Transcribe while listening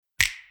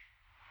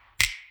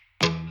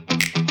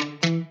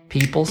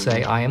People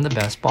say I am the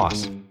best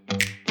boss.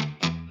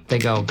 They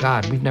go,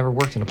 God, we've never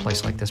worked in a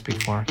place like this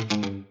before.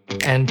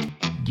 And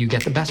you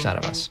get the best out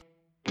of us.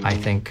 I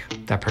think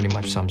that pretty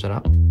much sums it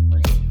up.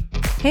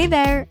 Hey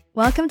there!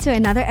 Welcome to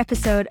another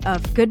episode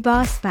of Good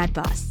Boss, Bad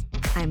Boss.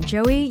 I'm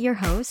Joey, your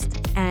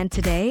host, and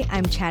today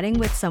I'm chatting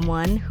with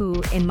someone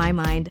who, in my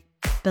mind,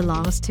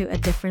 belongs to a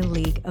different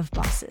league of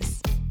bosses.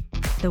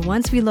 The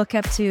ones we look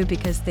up to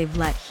because they've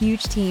led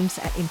huge teams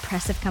at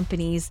impressive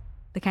companies,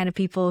 the kind of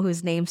people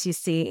whose names you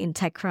see in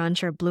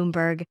TechCrunch or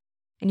Bloomberg,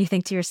 and you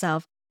think to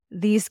yourself,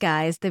 these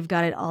guys, they've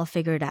got it all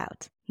figured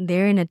out.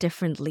 They're in a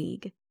different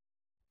league.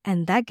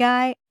 And that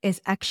guy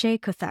is Akshay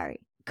Kothari,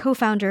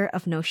 co-founder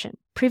of Notion.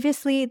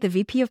 Previously, the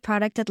VP of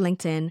Product at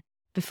LinkedIn,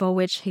 before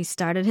which he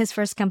started his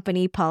first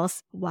company,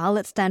 Pulse, while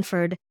at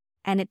Stanford,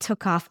 and it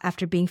took off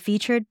after being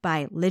featured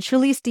by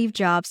literally Steve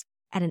Jobs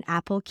at an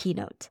Apple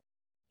keynote.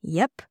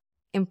 Yep,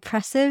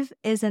 impressive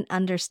is an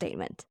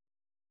understatement.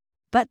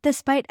 But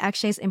despite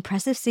Akshay's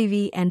impressive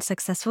CV and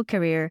successful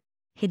career,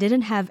 he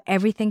didn't have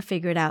everything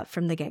figured out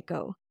from the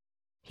get-go.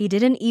 He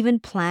didn't even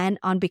plan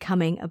on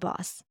becoming a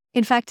boss.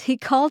 In fact, he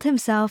called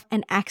himself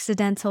an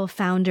accidental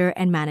founder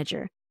and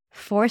manager,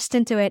 forced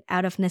into it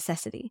out of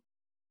necessity.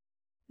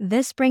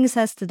 This brings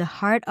us to the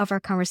heart of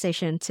our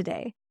conversation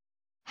today.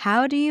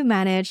 How do you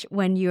manage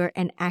when you're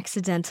an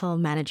accidental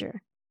manager?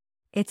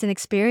 It's an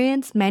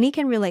experience many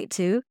can relate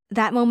to,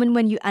 that moment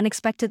when you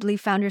unexpectedly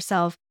found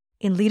yourself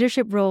in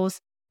leadership roles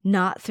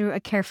not through a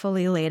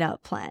carefully laid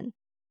out plan.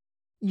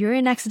 You're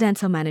an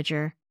accidental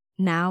manager.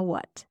 Now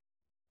what?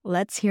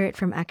 Let's hear it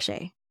from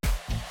Akshay.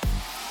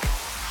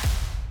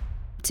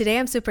 Today,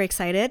 I'm super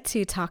excited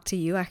to talk to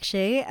you,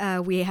 Akshay.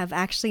 We have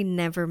actually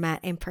never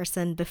met in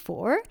person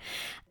before.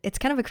 It's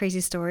kind of a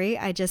crazy story.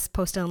 I just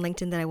posted on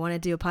LinkedIn that I want to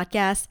do a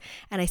podcast,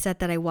 and I said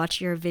that I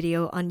watched your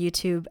video on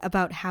YouTube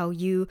about how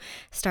you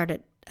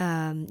started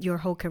your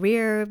whole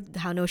career,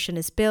 how Notion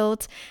is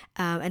built,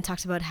 and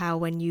talked about how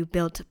when you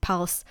built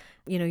Pulse,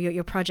 you know,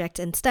 your project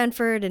in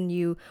Stanford, and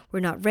you were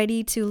not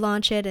ready to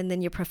launch it, and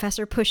then your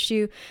professor pushed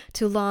you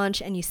to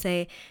launch, and you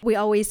say, we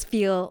always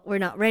feel we're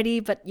not ready,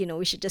 but you know,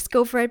 we should just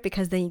go for it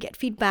because then you get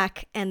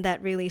feedback. And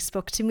that really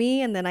spoke to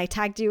me. And then I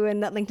tagged you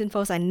in that LinkedIn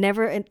post. I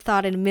never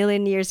thought in a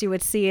million years you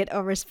would see it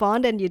or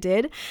respond, and you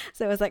did.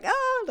 So it was like,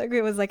 like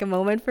it was like a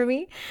moment for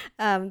me.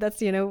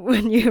 That's, you know,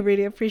 when you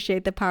really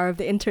appreciate the power of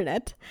the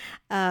internet.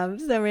 So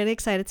I'm really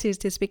excited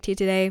to speak to you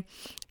today.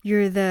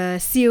 You're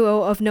the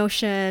COO of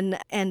Notion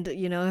and,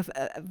 you know, have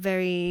a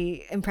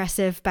very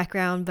impressive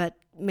background, but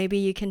maybe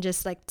you can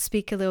just like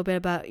speak a little bit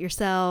about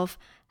yourself,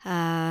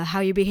 how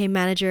you became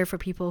manager for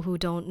people who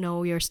don't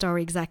know your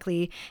story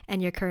exactly,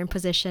 and your current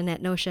position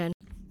at Notion.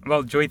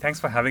 Well, Joey, thanks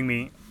for having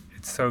me.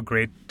 It's so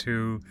great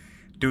to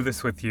do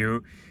this with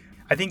you.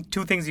 I think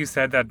two things you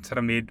said that sort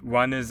of made,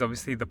 one is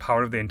obviously the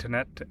power of the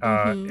internet.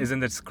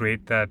 Isn't it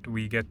great that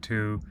we get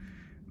to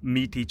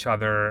meet each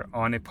other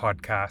on a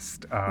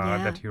podcast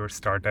that you're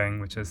starting,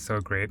 which is so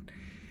great.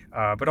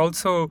 But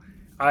also,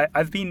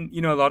 I've been,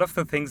 you know, a lot of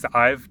the things that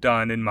I've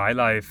done in my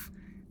life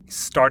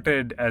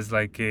started as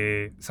like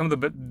some of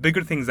the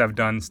bigger things I've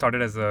done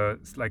started as a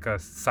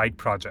side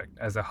project,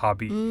 as a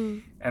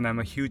hobby. And I'm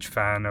a huge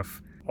fan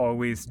of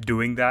always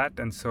doing that.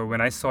 And so when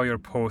I saw your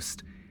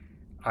post,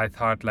 I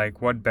thought,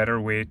 like, what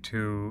better way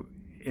to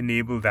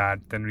enable that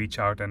than reach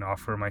out and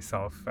offer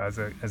myself as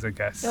a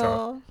guest.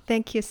 So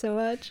thank you so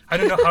much. I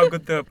don't know how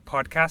good the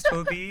podcast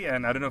will be,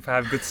 and I don't know if I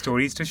have good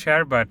stories to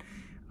share, but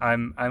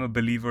I'm a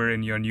believer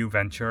in your new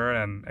venture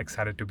and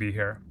excited to be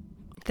here.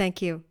 Thank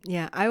you.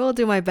 Yeah, I will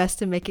do my best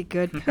to make it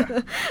good.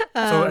 So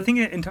I think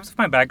in terms of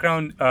my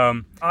background,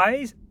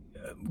 I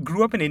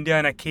grew up in India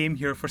and I came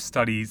here for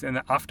studies.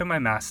 And after my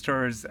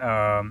master's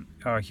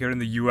here in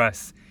the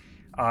US,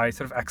 I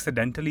sort of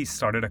accidentally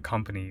started a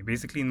company.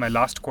 Basically, in my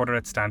last quarter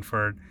at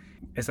Stanford,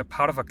 as a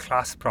part of a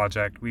class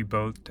project, we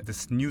built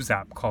this news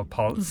app called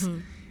Pulse.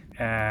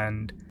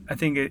 And I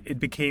think it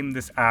became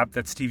this app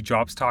that Steve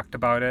Jobs talked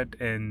about it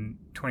in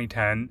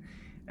 2010.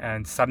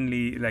 And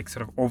suddenly, like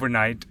sort of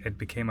overnight, it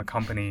became a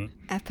company.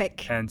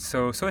 Epic. And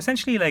so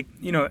essentially, like,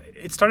 you know,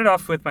 it started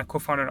off with my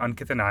co-founder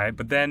Ankit and I,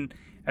 but then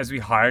as we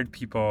hired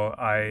people,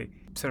 I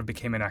sort of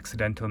became an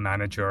accidental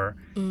manager.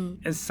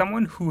 As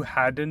someone who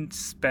hadn't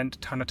spent a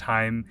ton of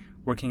time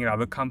working at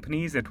other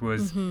companies, it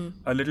was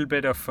a little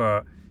bit of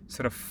a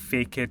sort of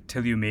fake it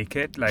till you make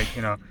it. Like,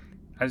 you know,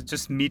 I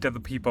just meet other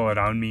people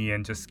around me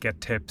and just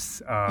get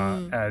tips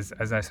as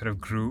I sort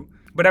of grew.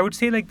 But I would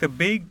say like the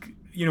big,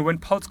 you know, when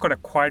Pulse got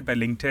acquired by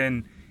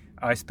LinkedIn,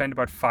 I spent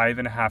about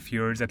 5.5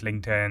 years at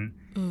LinkedIn.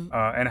 And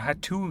I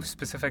had two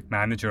specific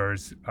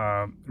managers.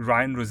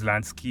 Ryan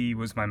Roslansky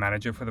was my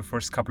manager for the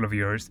first couple of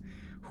years,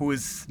 who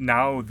is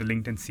now the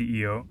LinkedIn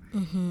CEO.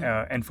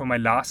 And for my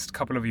last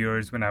couple of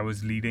years, when I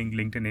was leading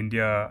LinkedIn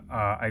India,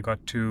 I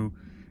got to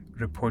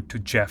report to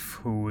Jeff,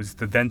 who was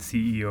the then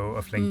CEO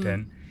of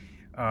LinkedIn.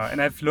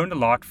 And I've learned a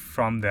lot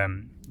from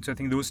them. So I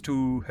think those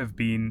two have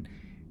been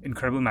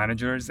incredible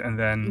managers. And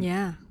then,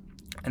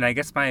 and I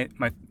guess my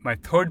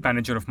third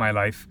manager of my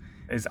life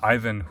is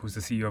Ivan, who's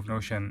the CEO of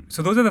Notion.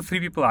 So those are the 3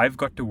 people I've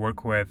got to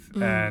work with,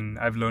 and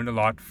I've learned a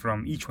lot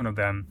from each one of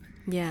them.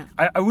 Yeah.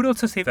 I would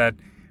also say that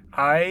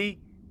I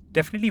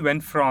definitely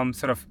went from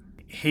sort of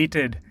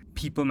hated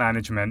people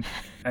management,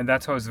 and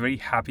that's why I was very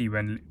happy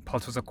when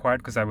Pulse was acquired,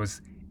 because I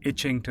was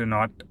itching to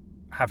not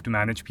have to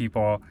manage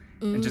people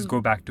and just go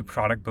back to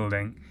product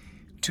building,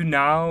 to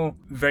now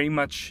very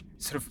much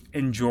sort of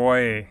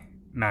enjoy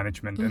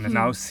management and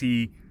now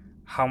see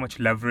how much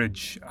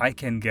leverage I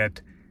can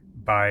get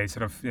by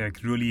sort of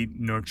like really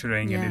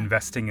nurturing and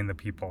investing in the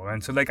people.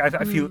 And so like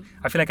I feel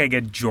like I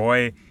get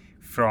joy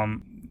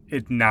from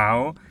it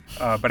now,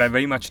 but I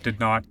very much did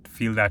not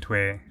feel that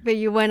way. But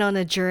you went on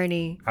a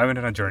journey. I went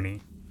on a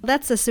journey.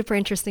 That's a super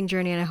interesting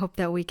journey, and I hope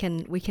that we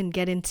can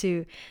get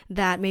into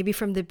that maybe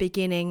from the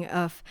beginning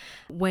of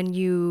when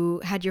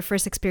you had your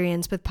first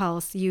experience with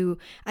Pulse.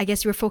 I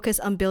guess you were focused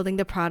on building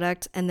the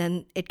product, and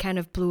then it kind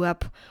of blew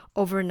up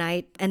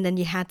overnight, and then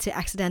you had to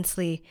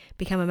accidentally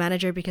become a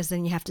manager because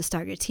then you have to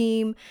start your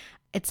team.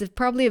 It's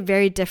probably a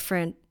very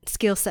different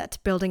skill set,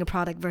 building a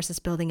product versus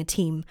building a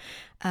team.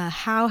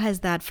 How has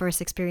that first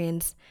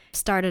experience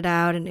started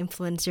out and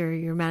influenced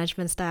your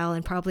management style?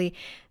 And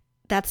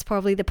that's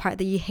probably the part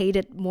that you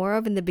hated more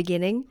of in the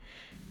beginning.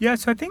 Yeah,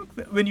 so I think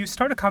when you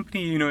start a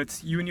company,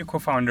 it's you and your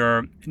co-founder,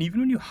 and even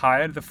when you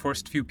hire the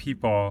first few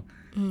people,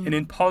 and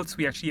in Pulse,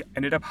 we actually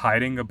ended up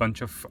hiring a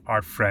bunch of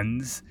our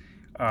friends.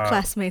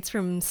 Classmates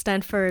from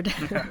Stanford.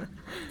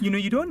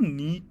 You don't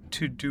need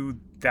to do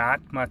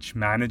that much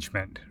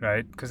management,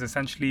 right? Because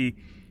essentially,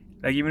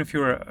 like even if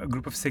you're a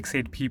group of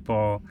 6-8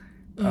 people,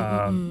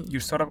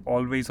 you're sort of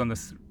always on the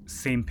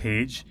same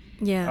page.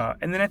 Yeah.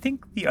 And then I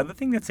think the other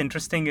thing that's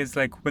interesting is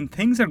like when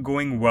things are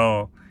going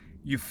well,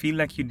 you feel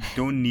like you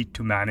don't need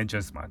to manage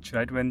as much,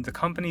 right? When the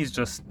company is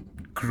just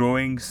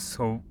growing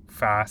so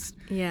fast,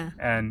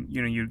 and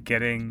you're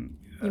getting.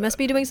 You must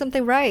be doing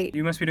something right.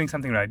 You must be doing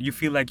something right. You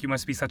feel like you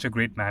must be such a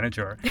great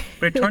manager.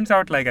 But it turns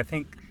out like I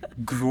think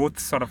growth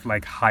sort of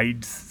like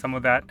hides some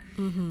of that.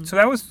 So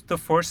that was the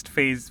first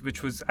phase,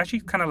 which was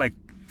actually kind of like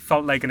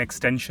felt like an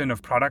extension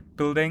of product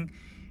building,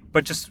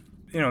 but just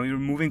you're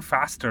moving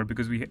faster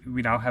because we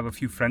now have a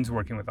few friends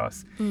working with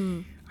us.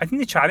 I think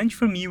the challenge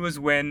for me was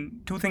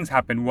when 2 things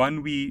happened.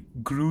 One, we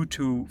grew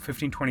to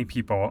 15-20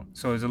 people,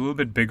 so it was a little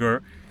bit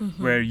bigger,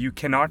 where you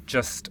cannot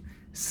just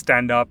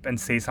stand up and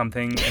say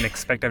something and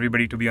expect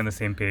everybody to be on the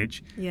same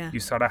page. You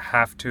sort of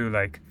have to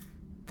like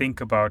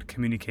think about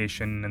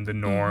communication and the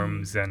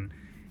norms and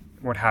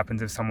what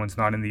happens if someone's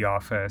not in the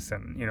office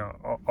and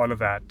all of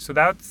that. So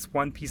that's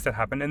one piece that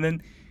happened. And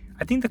then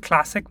I think the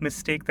classic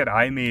mistake that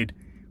I made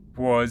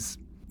was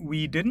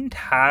we didn't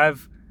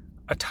have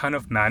a ton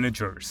of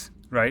managers,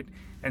 right?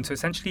 And so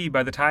essentially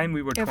by the time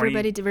we were 20...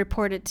 Everybody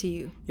reported to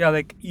you. Yeah,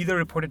 like either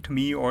reported to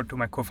me or to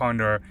my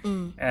co-founder.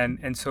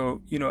 And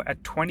so,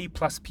 at 20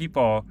 plus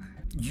people,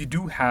 you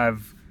do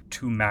have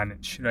to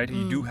manage, right?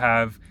 You do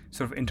have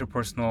sort of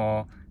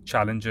interpersonal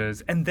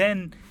challenges. And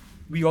then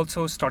we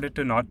also started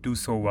to not do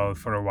so well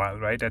for a while,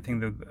 right? I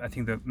think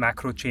the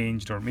macro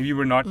changed, or maybe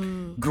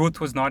growth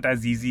was not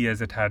as easy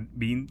as it had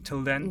been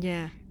till then.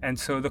 Yeah. And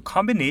so the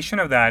combination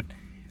of that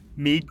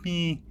made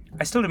me,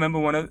 I still remember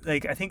I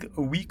think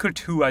a week or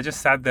 2, I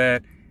just sat there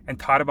and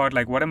thought about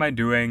like, what am I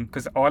doing?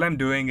 Because all I'm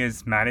doing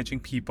is managing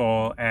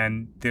people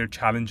and their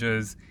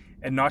challenges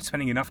and not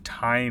spending enough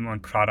time on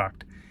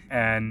product.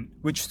 And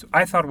which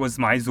I thought was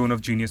my zone of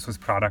genius was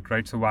product,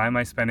 right? So why am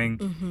I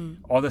spending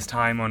all this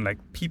time on like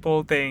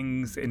people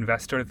things,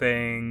 investor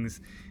things,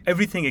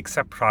 everything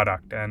except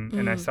product?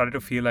 And I started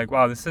to feel like,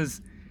 wow, this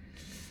is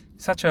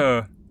such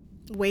a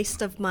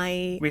waste of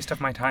my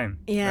time,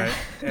 yeah, right?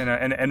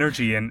 and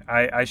energy, and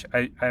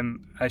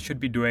I should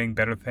be doing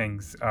better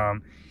things.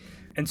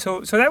 And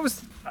so that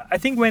was, I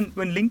think when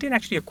LinkedIn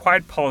actually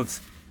acquired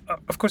Pulse,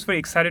 of course very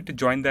excited to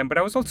join them, but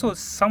I was also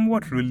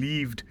somewhat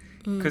relieved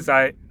because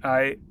I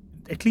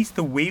at least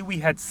the way we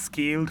had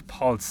scaled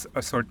Pulse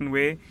a certain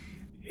way,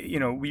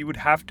 we would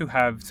have to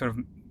have sort of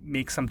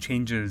make some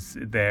changes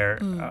there.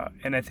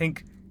 And I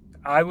think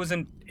I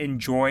wasn't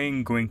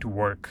enjoying going to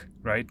work,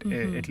 right?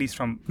 At least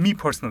from me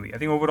personally. I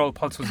think overall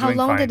Pulse was doing fine.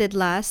 How long did it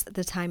last,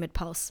 the time at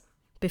Pulse,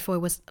 before it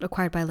was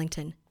acquired by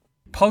LinkedIn?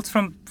 Pulse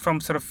from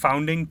sort of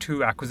founding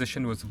to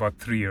acquisition was about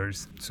 3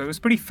 years. So it was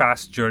a pretty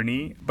fast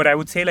journey. But I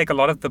would say like a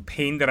lot of the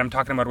pain that I'm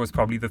talking about was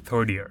probably the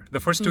 3rd year. The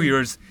first 2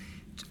 years,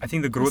 I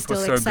think the growth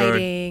was so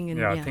exciting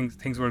good. And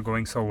things were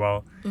going so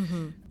well.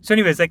 So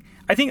anyways, like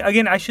I think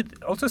again I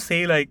should also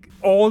say like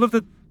all of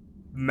the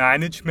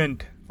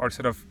management or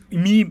sort of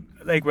me,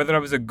 like whether I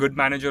was a good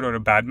manager or a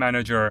bad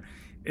manager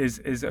is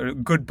a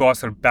good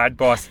boss or bad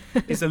boss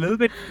is a little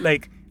bit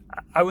like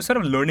I was sort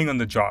of learning on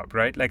the job,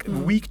 right? Like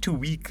week to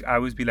week, I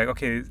would be like,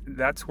 okay,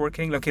 that's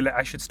working. Okay,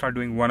 I should start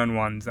doing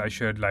one-on-ones. I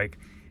should like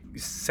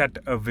set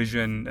a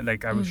vision.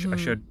 Like I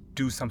should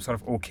do some sort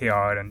of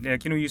OKR and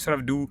like you sort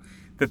of do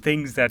the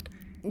things that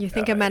you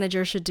think a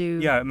manager should do.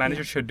 Yeah, a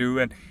manager should do.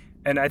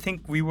 And I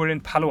think we were in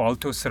Palo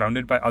Alto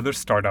surrounded by other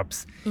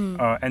startups.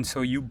 And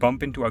so you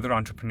bump into other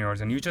entrepreneurs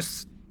and you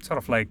just sort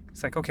of like,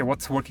 it's like, okay,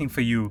 what's working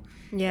for you?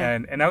 Yeah.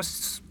 And I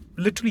was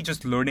literally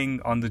just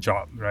learning on the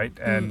job, right?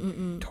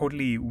 And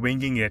totally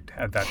winging it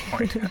at that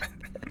point.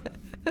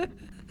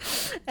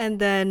 And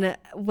then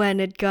when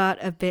it got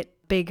a bit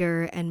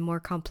bigger and more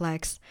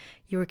complex,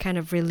 you were kind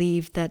of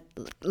relieved that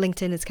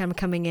LinkedIn is kind of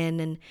coming in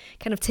and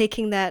kind of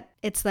taking that.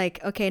 It's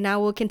like, okay,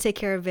 now we can take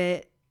care of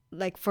it,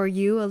 like for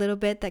you a little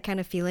bit, that kind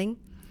of feeling.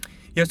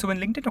 Yeah, so when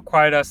LinkedIn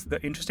acquired us, the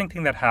interesting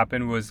thing that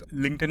happened was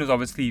LinkedIn was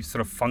obviously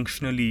sort of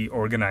functionally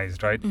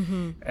organized, right?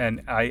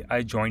 And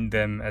I joined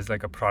them as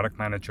like a product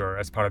manager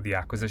as part of the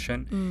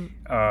acquisition.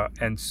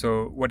 And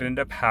so what ended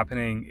up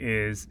happening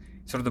is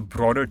sort of the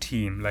broader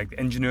team, like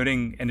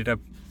engineering ended up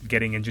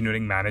getting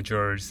engineering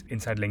managers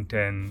inside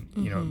LinkedIn,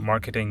 you know,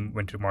 marketing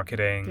went to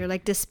marketing. They're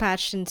like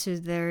dispatched into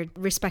their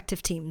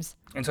respective teams.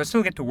 And so I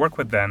still get to work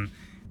with them.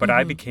 But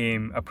I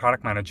became a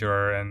product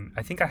manager, and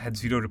I think I had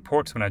 0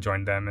 reports when I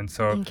joined them. And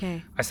so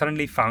I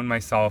suddenly found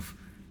myself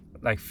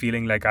like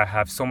feeling like I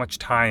have so much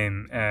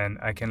time and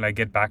I can like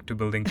get back to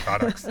building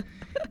products.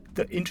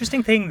 The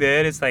interesting thing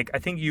there is like, I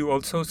think you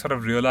also sort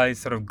of realize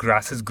sort of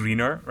grass is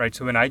greener, right?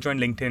 So when I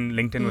joined LinkedIn,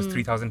 LinkedIn was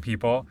 3,000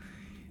 people,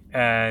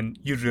 and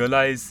you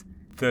realize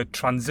the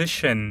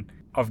transition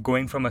of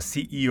going from a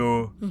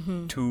CEO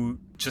to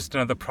just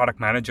another product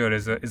manager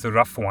is a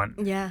rough one.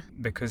 Yeah.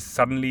 Because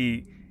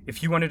suddenly,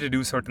 if you wanted to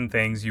do certain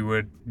things, you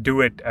would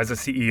do it as a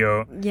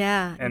CEO.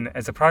 Yeah. And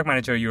as a product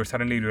manager, you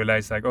suddenly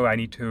realize like, oh, I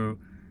need to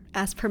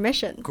ask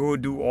permission. Go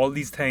do all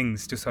these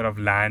things to sort of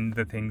land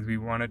the things we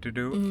wanted to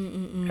do.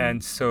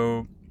 And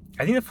so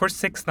I think the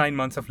first 6-9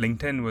 months of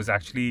LinkedIn was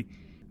actually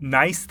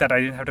nice that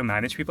I didn't have to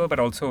manage people, but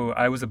also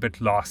I was a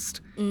bit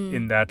lost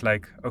in that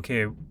like,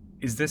 okay,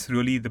 is this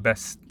really the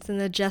best? It's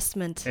an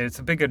adjustment. It's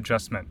a big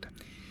adjustment.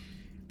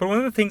 But one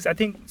of the things I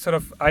think sort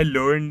of I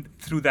learned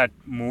through that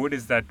mode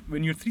is that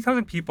when you're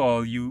 3,000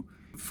 people,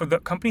 for the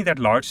company that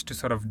large to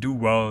sort of do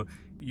well,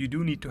 you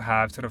do need to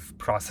have sort of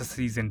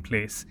processes in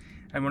place.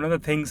 And one of the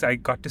things I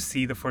got to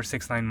see the first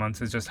 6-9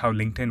 months is just how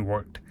LinkedIn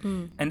worked.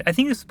 And I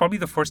think it's probably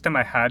the first time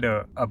I had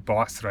a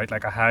boss, right?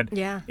 Like I had,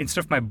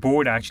 instead of my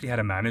board, I actually had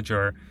a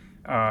manager.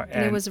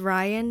 And it was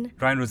Ryan?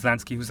 Ryan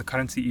Roslansky, who's the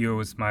current CEO,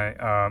 was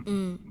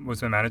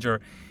my manager.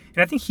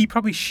 And I think he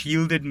probably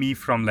shielded me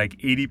from like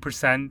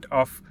 80%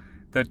 of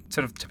the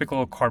sort of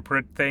typical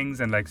corporate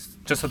things, and like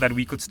just so that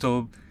we could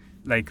still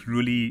like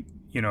really,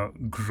 you know,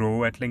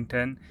 grow at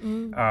LinkedIn.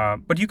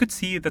 But you could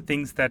see the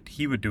things that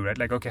he would do, right?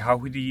 Like, okay, how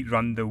would he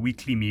run the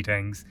weekly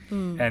meetings?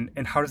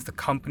 And how does the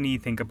company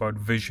think about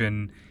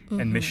vision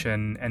and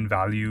mission and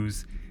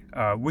values?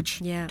 Which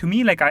to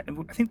me, like, I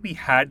think we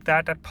had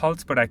that at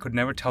Pulse, but I could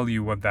never tell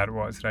you what that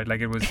was, right?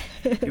 Like it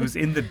was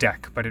in the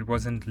deck, but it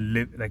wasn't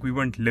like we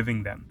weren't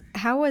living them.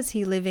 How was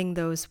he living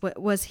those?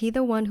 Was he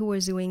the one who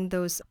was doing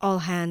those all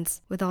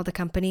hands with all the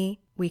company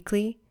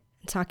weekly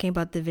and talking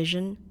about the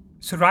vision?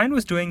 So Ryan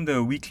was doing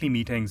the weekly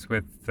meetings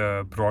with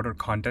the broader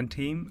content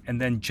team,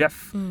 and then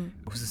Jeff, who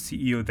was the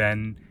CEO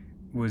then,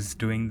 was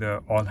doing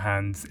the all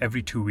hands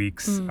every 2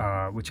 weeks,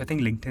 which I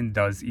think LinkedIn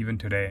does even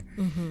today.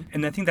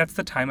 And I think that's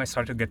the time I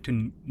started to get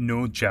to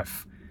know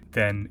Jeff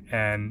then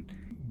and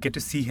get to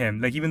see him.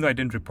 Like even though I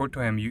didn't report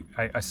to him,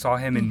 I saw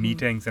him in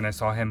meetings, and I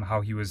saw him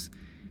how he was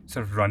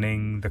sort of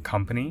running the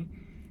company.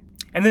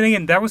 And then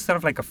again, that was sort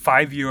of like a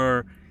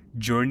 5-year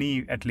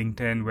journey at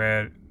LinkedIn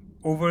where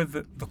over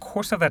the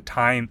course of that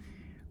time,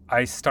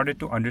 I started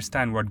to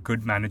understand what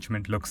good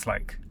management looks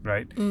like,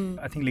 right?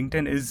 I think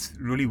LinkedIn is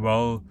really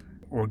well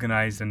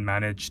organized and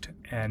managed,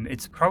 and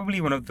it's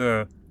probably one of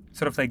the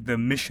sort of like the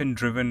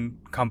mission-driven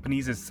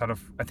companies is sort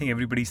of, I think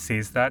everybody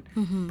says that,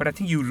 but I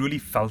think you really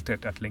felt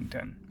it at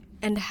LinkedIn.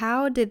 And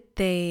how did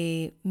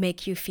they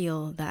make you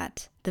feel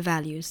that, the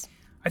values?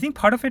 I think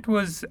part of it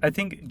was, I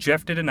think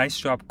Jeff did a nice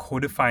job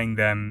codifying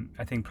them,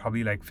 I think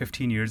probably like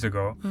 15 years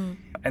ago.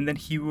 And then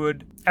he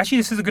would, actually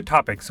this is a good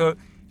topic. So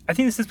I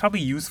think this is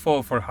probably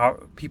useful for how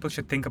people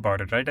should think about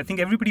it, right? I think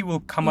everybody will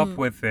come up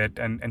with it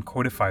and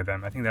codify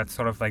them. I think that's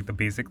sort of like the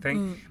basic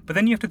thing. But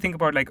then you have to think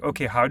about like,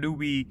 okay, how do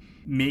we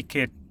make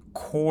it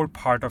core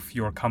part of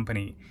your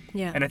company?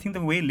 Yeah. And I think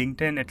the way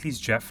LinkedIn, at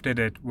least Jeff did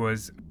it,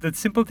 was the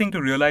simple thing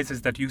to realize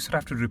is that you sort of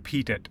have to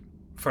repeat it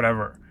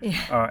forever.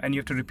 And you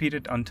have to repeat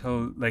it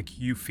until like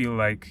you feel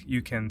like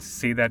you can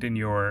say that in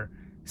your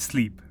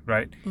sleep,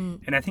 right?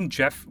 And I think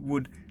Jeff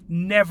would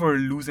never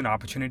lose an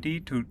opportunity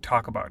to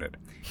talk about it.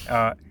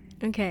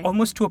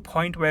 Almost to a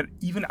point where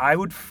even I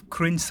would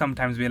cringe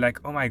sometimes, be like,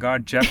 oh my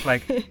God, Jeff,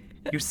 like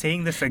you're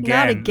saying this again.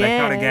 Not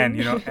again. Like not again,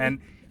 you know?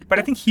 But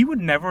I think he would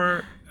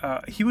never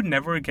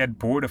get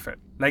bored of it.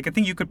 Like I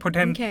think you could put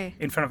him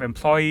in front of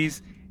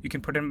employees, you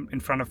can put him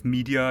in front of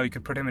media, you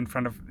could put him in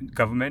front of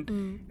government.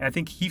 And I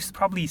think he's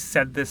probably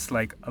said this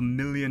like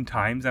 1,000,000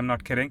 times, I'm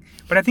not kidding.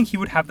 But I think he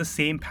would have the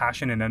same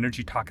passion and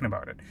energy talking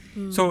about it.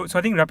 So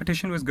I think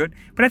repetition was good.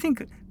 But I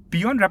think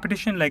beyond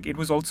repetition, like it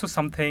was also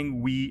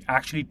something we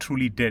actually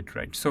truly did,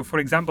 right? So for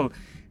example,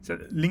 so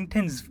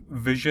LinkedIn's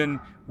vision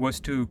was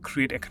to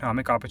create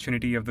economic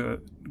opportunity of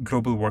the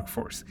global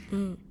workforce.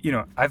 You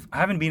know, I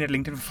haven't been at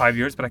LinkedIn for 5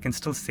 years, but I can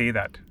still say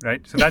that,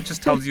 right? So that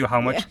just tells you how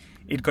much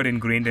it got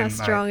ingrained in how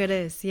strong it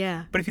is,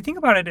 yeah. But if you think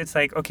about it, it's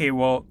like, okay,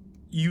 well,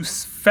 you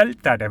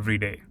felt that every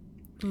day.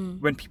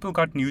 When people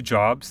got new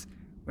jobs,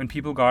 when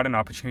people got an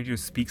opportunity to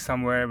speak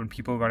somewhere, when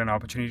people got an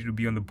opportunity to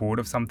be on the board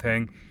of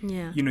something,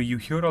 you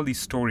hear all these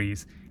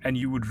stories and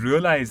you would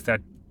realize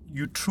that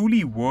you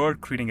truly were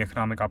creating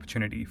economic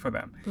opportunity for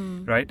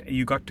them, right?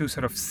 You got to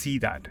sort of see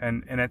that.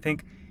 And I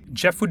think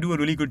Jeff would do a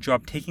really good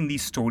job taking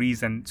these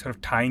stories and sort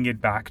of tying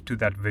it back to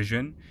that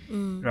vision,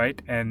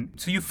 right? And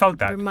so you felt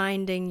that.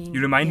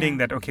 You're reminding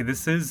that, okay,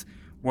 this is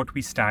what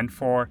we stand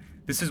for.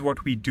 This is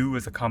what we do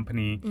as a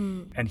company.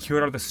 And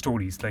here are the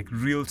stories, like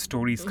real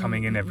stories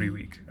coming in every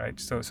week, right?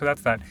 So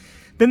that's that.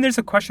 Then there's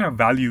a question of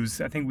values.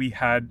 I think we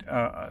had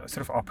sort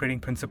of operating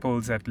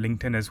principles at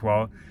LinkedIn as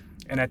well.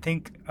 And I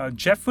think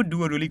Jeff would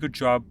do a really good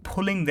job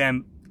pulling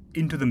them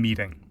into the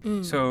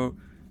meeting. So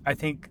I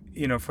think,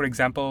 for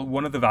example,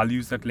 one of the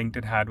values that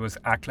LinkedIn had was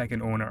act like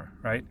an owner,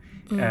 right?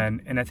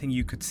 And I think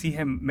you could see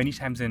him many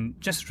times in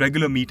just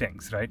regular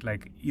meetings, right?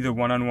 Like either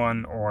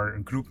one-on-one or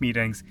group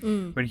meetings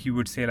where he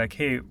would say like,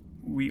 hey,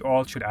 we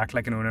all should act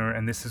like an owner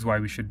and this is why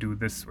we should do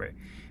this way,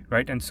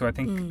 right? And so I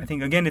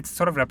think again, it's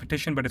sort of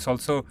repetition, but it's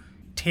also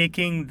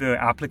taking the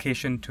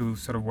application to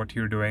sort of what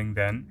you're doing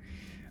then.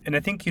 And I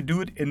think you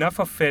do it enough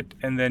of it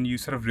and then you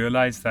sort of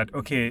realize that,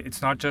 okay,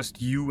 it's not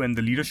just you and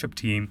the leadership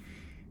team.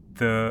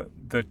 The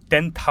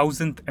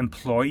 10,000th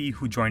employee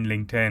who joined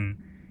LinkedIn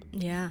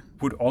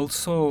would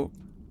also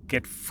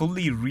get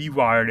fully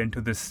rewired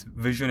into this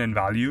vision and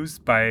values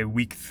by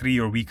week 3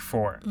 or week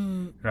 4,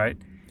 right?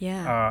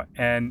 Yeah.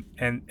 And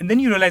then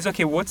you realize,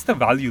 okay, what's the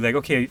value? Like,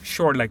 okay,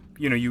 sure, like,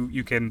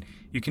 you can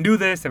do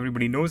this,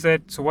 everybody knows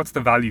it. So what's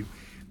the value?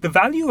 The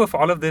value of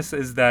all of this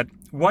is that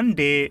one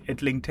day at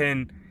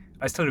LinkedIn,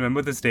 I still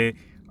remember this day,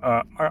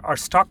 our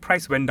stock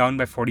price went down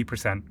by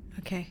 40%.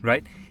 Okay.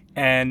 Right?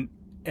 And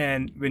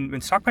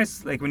when stock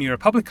price, like when you're a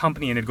public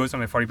company and it goes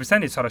down by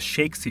 40%, it sort of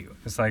shakes you.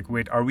 It's like,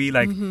 wait, are we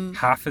like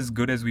half as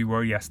good as we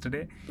were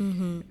yesterday?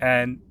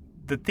 And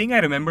the thing I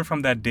remember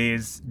from that day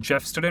is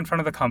Jeff stood in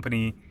front of the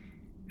company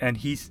and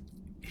he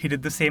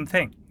did the same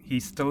thing. He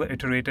still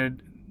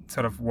iterated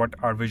sort of what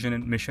our vision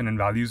and mission and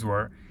values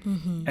were.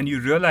 And you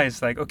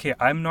realize like, okay,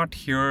 I'm not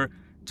here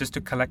just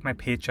to collect my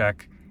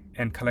paycheck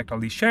and collect all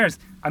these shares.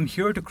 I'm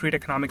here to create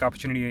economic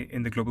opportunity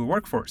in the global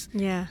workforce.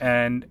 Yeah.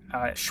 And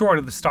sure,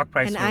 the stock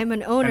price. And I'm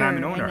an owner.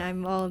 And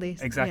I'm all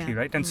these. Exactly,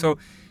 right? And so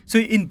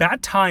in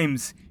bad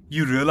times,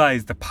 you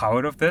realize the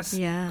power of this.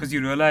 Yeah. Because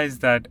you realize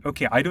that,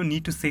 okay, I don't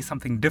need to say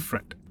something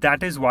different.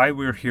 That is why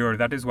we're here.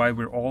 That is why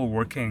we're all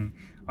working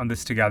on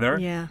this together.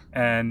 Yeah.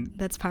 And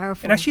that's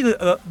powerful. And actually,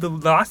 the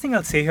last thing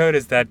I'll say here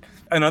is that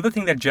another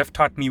thing that Jeff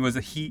taught me was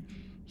that he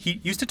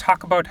used to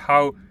talk about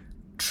how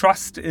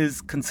trust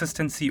is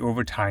consistency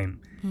over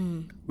time,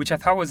 which I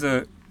thought was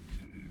a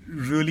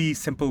really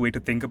simple way to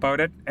think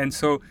about it. And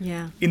so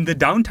in the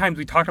down times,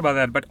 we talked about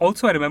that. But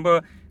also I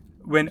remember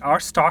when our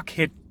stock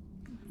hit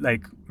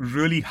like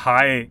really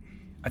high,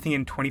 I think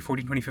in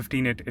 2014,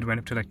 2015, it went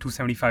up to like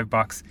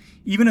 $275.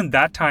 Even in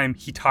that time,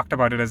 he talked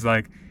about it as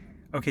like,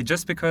 okay,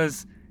 just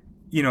because,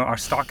 our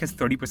stock is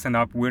 30%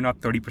 up, we're not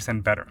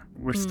 30% better.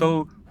 We're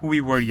still who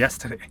we were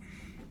yesterday.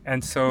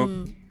 And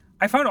so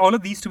I found all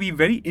of these to be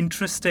very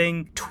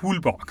interesting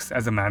toolbox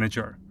as a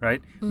manager,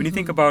 right? When you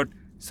think about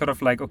sort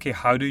of like, okay,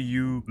 how do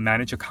you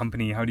manage a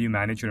company? How do you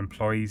manage your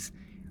employees?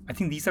 I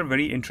think these are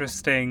very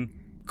interesting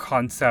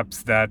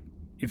concepts that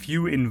if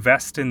you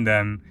invest in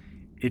them,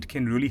 it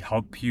can really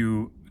help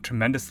you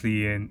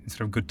tremendously in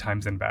sort of good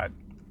times and bad.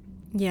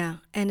 Yeah,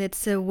 and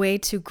it's a way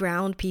to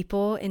ground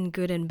people in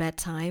good and bad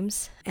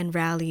times and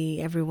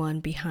rally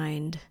everyone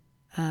behind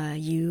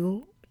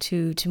you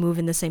to move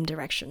in the same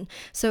direction.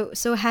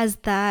 So has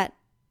that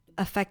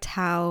affect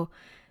how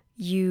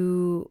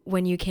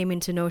when you came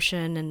into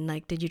Notion and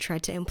like, did you try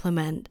to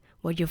implement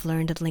what you've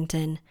learned at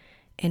LinkedIn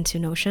into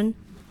Notion?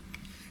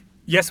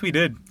 Yes, we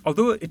did.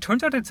 Although it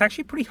turns out it's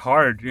actually pretty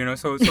hard,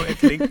 So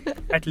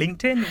at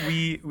LinkedIn,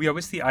 we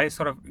obviously, I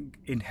sort of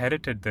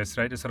inherited this,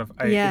 right?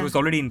 It was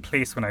already in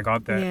place when I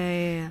got there.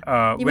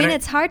 Yeah. You mean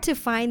it's hard to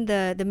find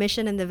the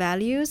mission and the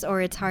values,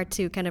 or it's hard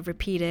to kind of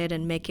repeat it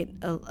and make it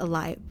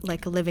alive,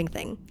 like a living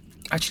thing?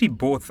 Actually,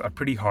 both are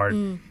pretty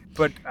hard.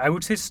 But I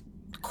would say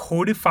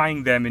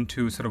codifying them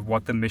into sort of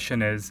what the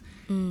mission is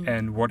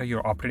and what are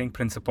your operating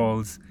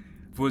principles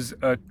was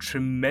a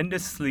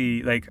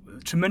tremendously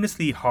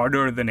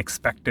harder than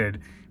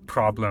expected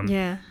problem.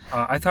 Yeah.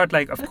 I thought,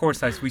 like, of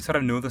course, as we sort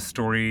of know the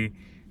story,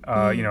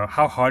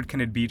 how hard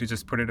can it be to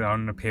just put it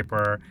down on a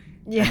paper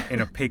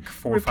and pick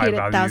 4 or 5 values? Repeat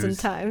it 1,000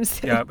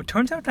 times. Yeah, but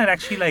turns out that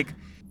actually, like,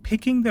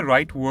 picking the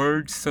right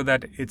words so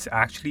that it's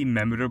actually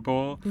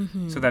memorable,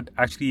 so that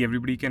actually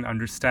everybody can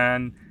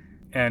understand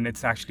and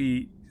it's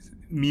actually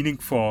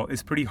meaningful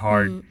is pretty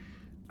hard.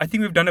 I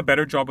think we've done a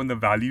better job on the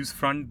values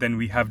front than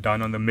we have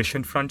done on the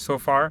mission front so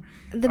far.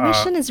 The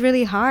mission is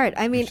really hard.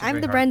 I mean,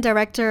 I'm the brand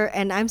director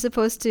and I'm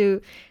supposed to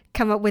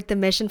come up with the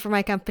mission for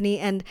my company.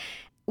 And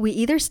we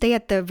either stay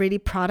at the really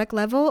product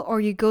level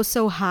or you go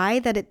so high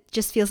that it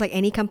just feels like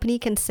any company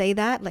can say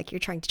that, like you're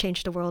trying to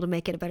change the world and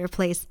make it a better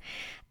place.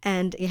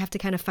 And you have to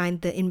kind of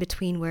find the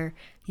in-between where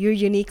you're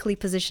uniquely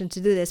positioned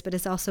to do this, but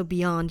it's also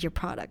beyond your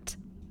product.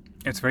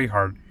 It's very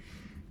hard.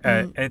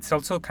 It's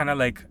also kind of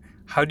like,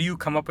 how do you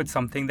come up with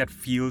something that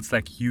feels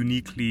like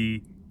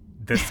uniquely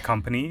this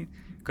company?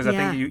 Because I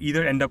think you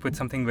either end up with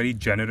something very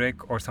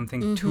generic or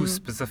something too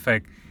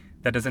specific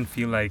that doesn't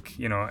feel like,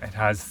 it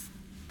has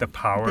the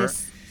power.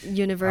 This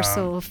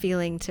universal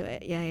feeling to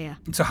it. Yeah.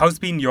 So how's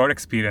been your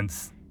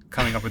experience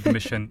coming up with the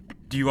mission?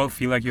 Do you all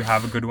feel like you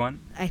have a good one?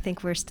 I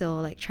think we're still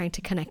like trying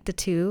to connect the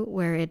two,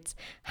 where it's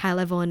high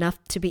level enough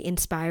to be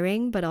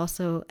inspiring, but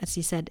also, as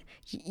you said,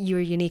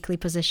 you're uniquely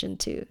positioned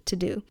to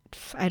do.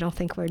 I don't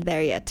think we're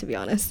there yet, to be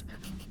honest.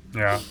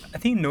 Yeah. I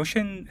think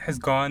Notion has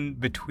gone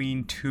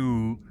between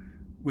two,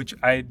 which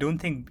I don't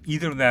think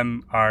either of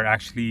them are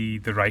actually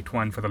the right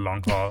one for the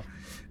long haul.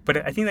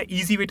 But I think the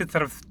easy way to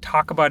sort of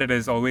talk about it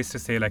is always to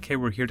say like, hey,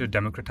 we're here to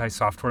democratize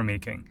software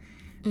making.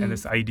 And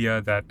this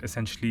idea that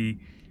essentially,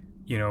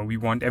 we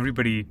want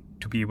everybody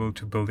to be able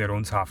to build their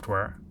own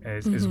software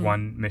is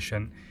one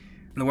mission.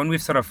 And the one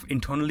we've sort of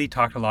internally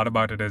talked a lot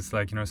about it is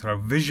like, sort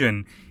of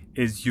vision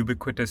is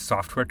ubiquitous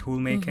software tool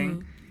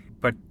making.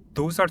 But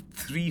those are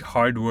three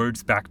hard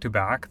words back to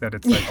back that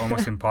it's like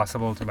almost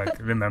impossible to like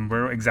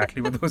remember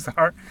exactly what those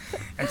are.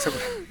 And so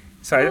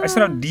I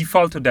sort of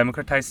default to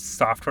democratized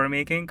software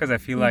making because I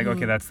feel like,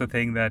 okay, that's the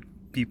thing that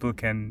people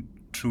can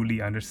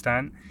truly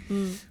understand.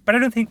 But I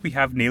don't think we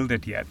have nailed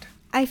it yet.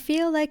 I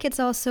feel like it's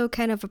also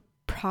kind of a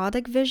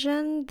product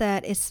vision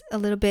that is a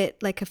little bit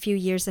like a few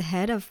years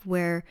ahead of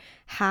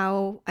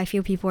how I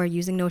feel people are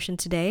using Notion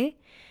today.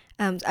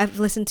 I've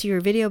listened to your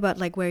video about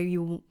like where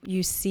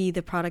you see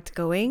the product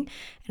going,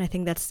 and I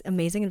think that's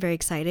amazing and very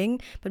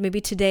exciting. But maybe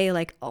today,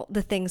 like all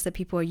the things that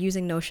people are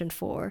using Notion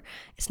for,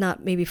 it's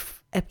not maybe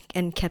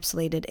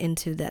encapsulated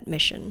into that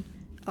mission.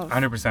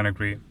 100%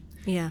 agree.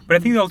 Yeah. But I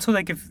think also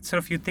like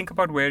if you think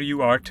about where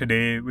you are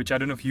today, which I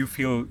don't know if you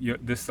feel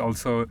this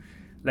also,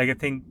 like I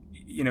think,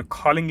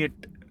 calling it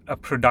a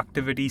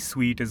productivity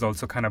suite is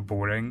also kind of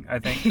boring, I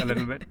think, a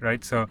little bit,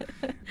 right? So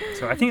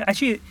I think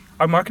actually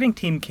our marketing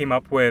team came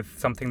up with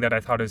something that I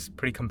thought is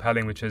pretty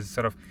compelling, which is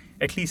sort of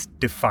at least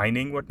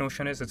defining what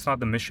Notion is. It's not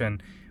the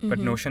mission, but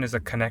Notion is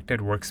a connected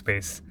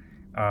workspace.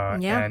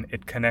 And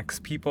it connects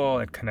people,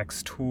 it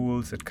connects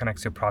tools, it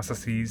connects your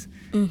processes,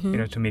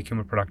 to make you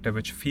more productive,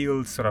 which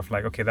feels sort of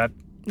like, okay, that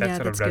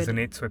sort of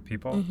resonates with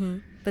people.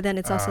 But then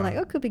it's also like,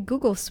 it could be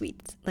Google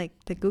Suite, like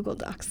the Google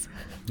Docs.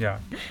 Yeah.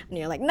 And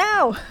you're like,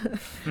 no,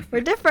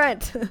 we're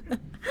different.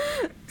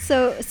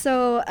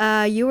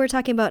 So you were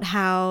talking about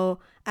how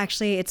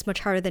actually it's much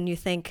harder than you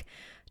think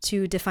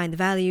to define the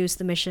values,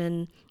 the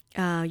mission.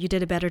 You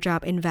did a better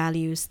job in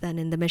values than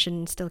in the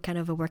mission, still kind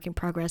of a work in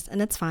progress,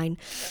 and that's fine.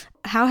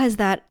 How has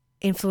that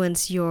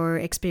influenced your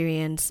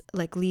experience,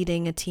 like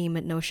leading a team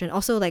at Notion?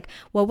 Also, like,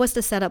 what was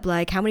the setup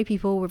like? How many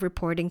people were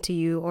reporting to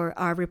you or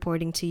are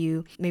reporting to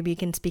you? Maybe you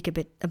can speak a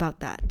bit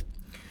about that.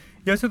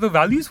 Yeah, so the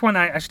values one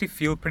I actually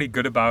feel pretty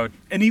good about.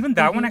 And even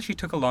that one actually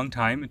took a long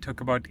time. It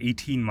took about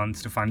 18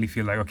 months to finally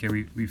feel like, okay,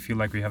 we feel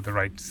like we have the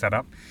right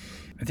setup.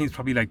 I think it's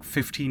probably like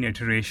 15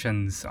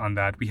 iterations on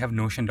that. We have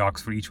Notion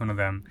docs for each one of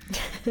them.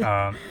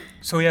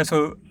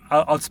 So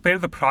I'll spare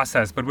the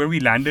process. But where we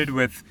landed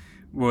with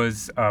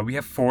was we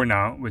have 4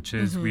 now, which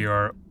is we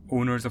are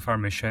owners of our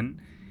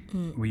mission,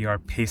 we are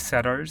pace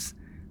setters,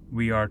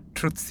 we are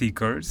truth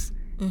seekers,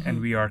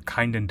 and we are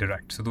kind and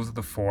direct. So those are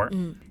the 4.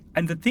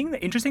 And the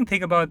interesting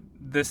thing about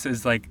this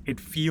is like it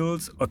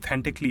feels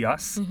authentically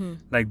us.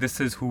 Like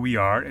this is who we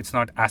are. It's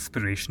not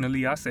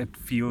aspirationally us. It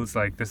feels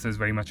like this is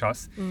very much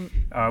us,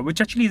 which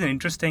actually is an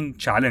interesting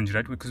challenge,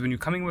 right? Because when you're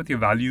coming with your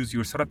values,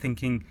 you're sort of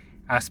thinking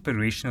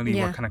aspirationally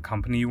what kind of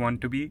company you want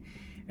to be.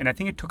 And I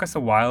think it took us a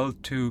while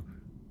to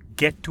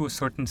get to a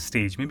certain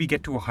stage, maybe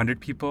get to 100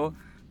 people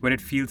where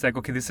it feels like,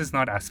 okay, this is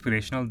not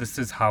aspirational. This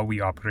is how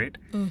we operate.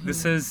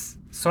 This is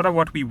sort of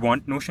what we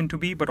want Notion to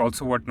be, but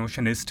also what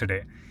Notion is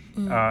today.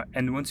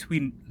 And once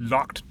we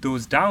locked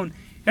those down,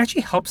 it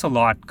actually helps a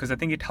lot because I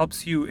think it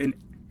helps you in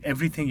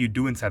everything you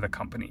do inside the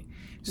company.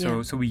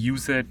 So we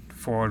use it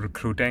for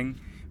recruiting.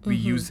 We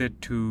use it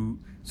to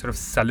sort of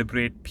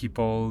celebrate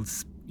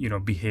people's,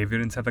 behavior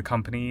inside the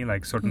company,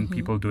 like certain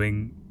people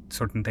doing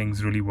certain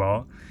things really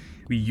well.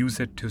 We use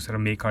it to sort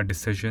of make our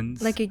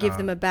decisions. Like you give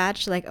them a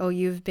badge, like, oh,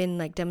 you've been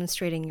like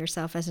demonstrating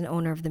yourself as an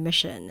owner of the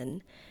mission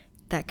and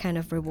that kind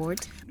of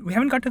reward. We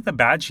haven't got to the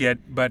badge yet,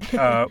 but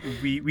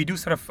we do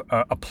sort of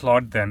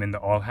applaud them in the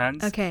all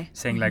hands. Okay.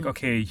 Saying like,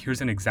 okay,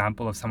 here's an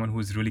example of someone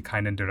who's really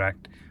kind and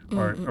direct,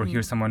 or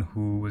here's someone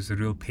who was a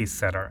real pace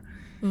setter.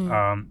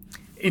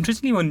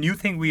 Interestingly, one new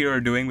thing we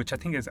are doing, which I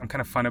think is I'm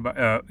kind of fun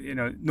about,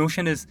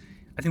 Notion is,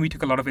 I think we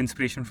took a lot of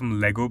inspiration from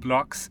Lego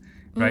blocks,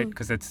 right?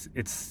 Because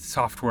it's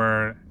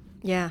software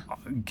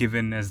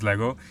given as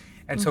Lego.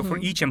 And so for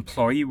each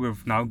employee,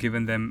 we've now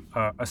given them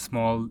a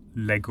small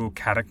Lego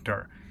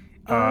character.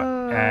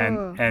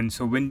 And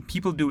so when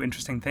people do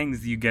interesting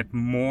things, you get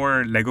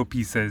more Lego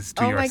pieces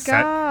to your set.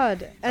 Oh my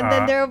God. And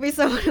then there will be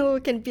someone who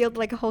can build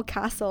like a whole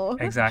castle.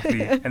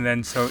 Exactly. And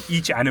then so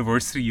each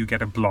anniversary, you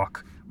get a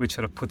block, which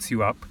sort of puts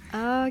you up.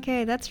 Oh,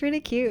 okay. That's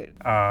really cute.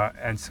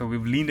 And so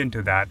we've leaned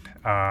into that,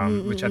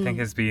 which I think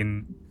has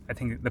been, I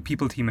think the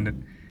people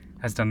team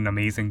has done an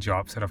amazing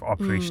job sort of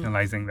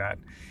operationalizing that.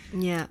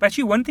 Yeah. But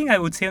actually, one thing I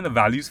would say on the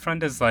values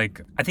front is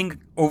like, I think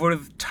over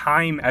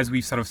time, as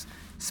we've sort of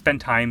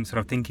spent time sort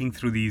of thinking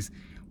through these,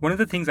 one of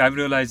the things I've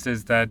realized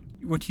is that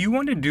what you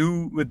want to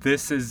do with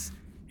this is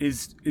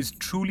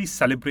truly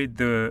celebrate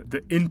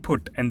the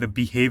input and the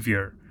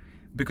behavior,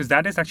 because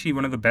that is actually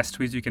one of the best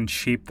ways you can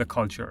shape the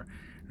culture,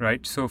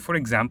 right? So for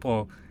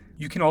example,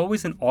 you can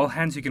always, in all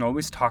hands, you can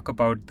always talk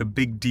about the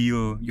big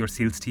deal your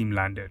sales team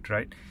landed,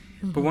 right?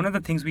 Mm-hmm. But one of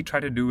the things we try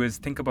to do is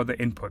think about the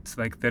inputs.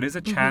 Like there is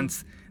a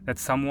chance that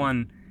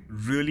someone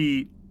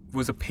really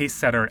was a pace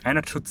setter and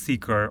a truth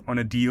seeker on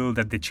a deal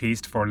that they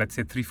chased for, let's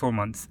say, 3-4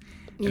 months.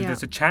 And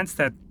there's a chance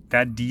that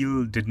that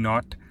deal did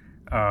not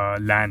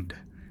land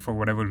for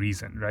whatever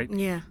reason, right?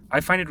 Yeah. I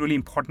find it really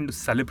important to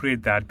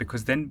celebrate that,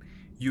 because then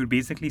you're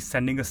basically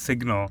sending a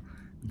signal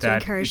that to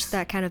encourage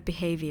that kind of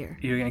behavior.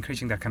 You're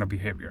encouraging that kind of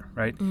behavior,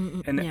 right?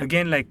 Mm-hmm. And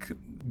again, like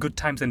good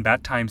times and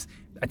bad times,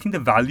 I think the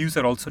values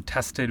are also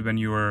tested when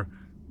you're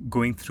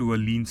going through a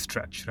lean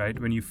stretch, right?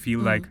 When you feel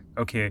like,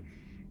 okay,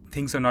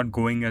 things are not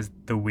going as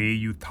the way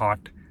you thought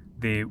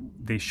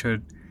they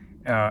should,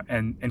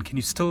 and can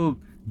you still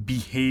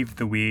behave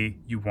the way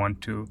you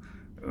want to,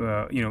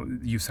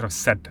 you sort of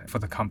set for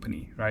the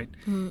company, right?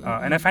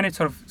 And I find it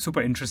sort of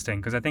super interesting,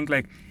 because I think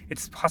like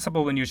it's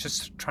possible when you're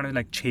just trying to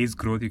like chase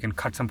growth, you can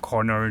cut some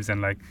corners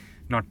and like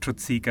not truth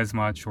seek as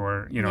much,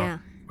 or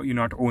you're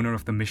not owner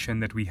of the mission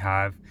that we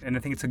have. And I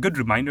think it's a good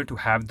reminder to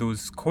have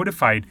those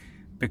codified,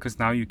 because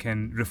now you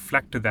can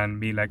reflect to them,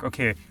 be like,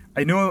 okay,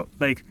 I know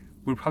like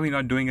we're probably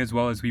not doing as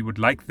well as we would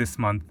like this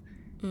month,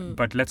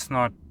 but let's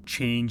not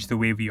change the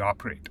way we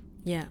operate.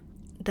 Yeah,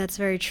 that's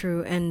very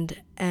true. And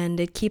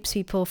it keeps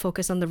people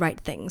focused on the right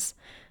things.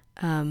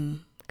 Because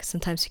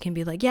sometimes you can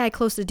be like, yeah, I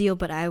closed the deal,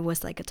 but I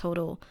was like a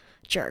total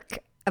jerk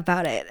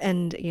about it,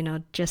 and,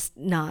 just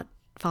not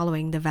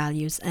following the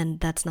values. And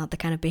that's not the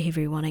kind of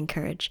behavior you want to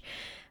encourage.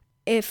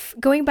 If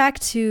going back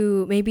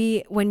to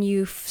maybe when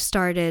you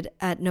started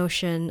at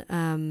Notion,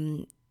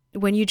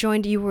 when you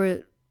joined, you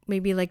were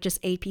maybe like just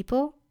 8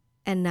 people,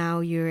 and now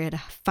you're at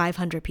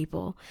 500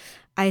 people.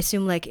 I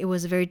assume like it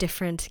was a very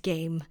different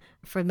game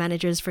for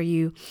managers for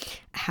you.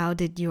 How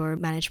did your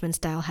management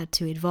style had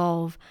to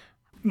evolve?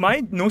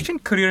 My Notion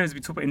career has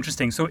been super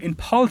interesting. So in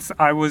Pulse,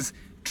 I was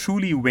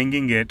truly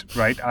winging it,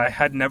 right? I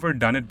had never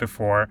done it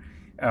before.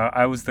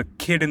 I was the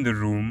kid in the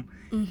room.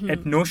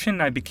 At Notion,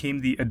 I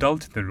became the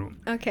adult in the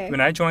room. Okay. When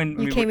I joined,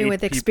 you came in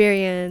with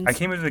experience. I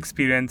came in with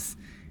experience,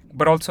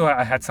 but also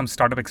I had some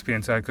startup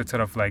experience, so I could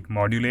sort of like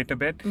modulate a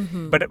bit.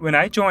 But when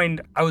I joined,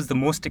 I was the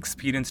most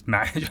experienced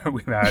manager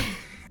we've had.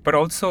 But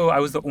also, I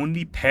was the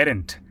only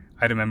parent,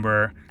 I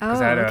remember,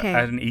 because I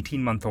had an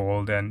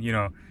 18-month-old, and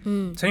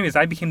So anyways,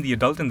 I became the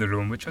adult in the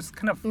room, which was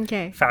kind of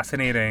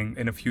fascinating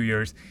in a few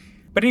years.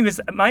 But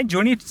anyways, my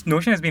journey at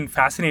Notion has been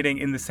fascinating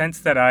in the sense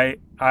that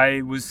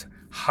I was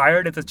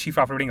hired as a chief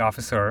operating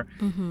officer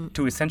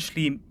to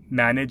essentially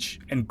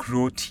manage and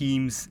grow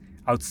teams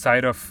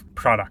outside of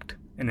product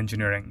and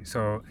engineering.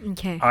 So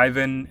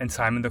Ivan and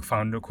Simon, the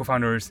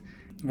co-founders,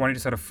 wanted to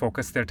sort of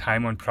focus their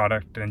time on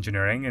product and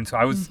engineering. And so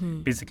I was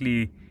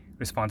basically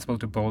responsible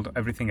to build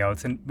everything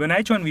else. And when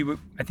I joined,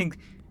 I think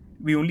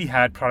we only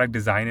had product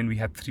design, and we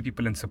had 3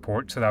 people in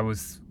support. So that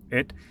was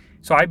it.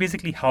 So I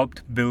basically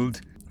helped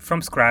build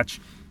from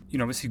scratch.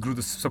 Obviously grew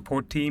the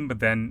support team, but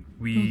then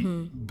we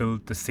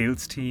built the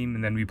sales team,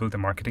 and then we built the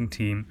marketing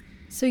team.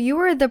 So you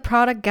were the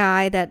product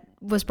guy that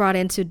was brought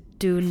in to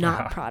do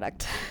not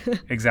product.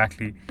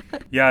 Exactly.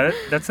 Yeah,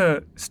 that's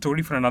a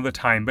story for another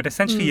time. But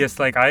essentially, yes,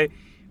 like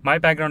my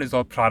background is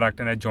all product,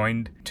 and I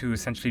joined to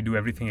essentially do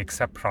everything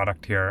except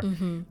product here,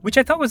 which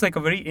I thought was like a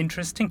very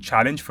interesting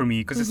challenge for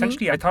me, because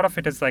essentially I thought of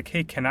it as like,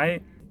 hey, can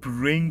I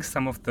bring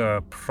some of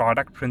the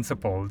product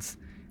principles,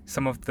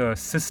 some of the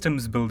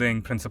systems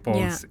building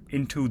principles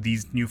into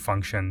these new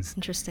functions.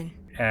 Interesting.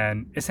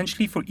 And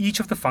essentially for each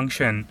of the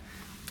function,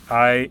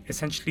 I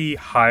essentially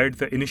hired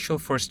the initial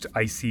first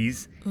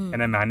ICs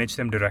and I managed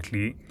them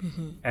directly.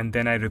 And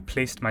then I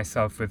replaced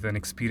myself with an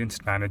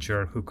experienced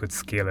manager who could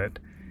scale it.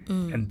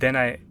 And then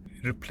I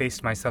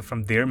replaced myself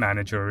from their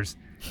managers.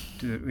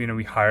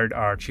 We hired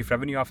our chief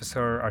revenue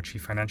officer, our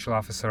chief financial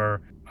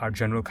officer, our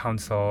general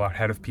counsel, our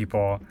head of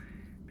people.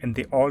 And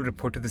they all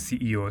report to the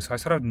CEO. So I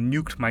sort of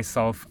nuked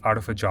myself out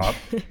of a job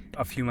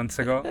a few months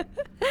ago.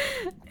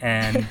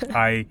 And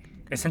I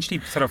essentially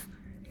sort of,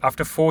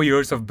 after 4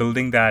 years of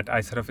building that,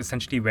 I sort of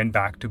essentially went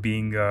back to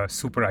being a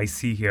super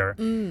IC here,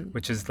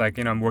 which is like,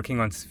 I'm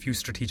working on a few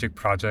strategic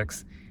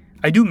projects.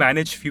 I do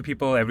manage a few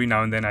people every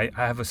now and then. I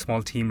have a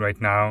small team right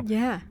now.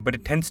 Yeah. But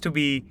it tends to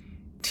be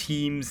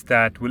teams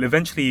that will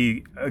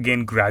eventually,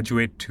 again,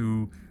 graduate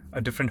to a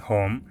different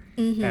home.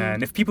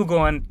 And if people go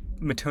on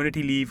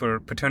maternity leave or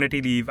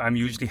paternity leave, I'm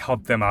usually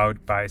help them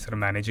out by sort of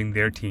managing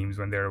their teams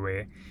when they're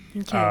away.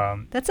 Okay.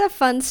 That's a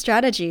fun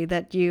strategy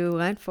that you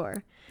went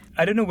for.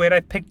 I don't know where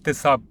I picked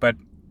this up, but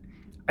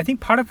I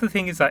think part of the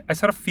thing is I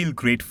sort of feel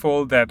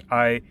grateful that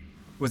I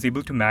was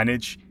able to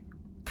manage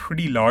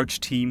pretty large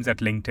teams at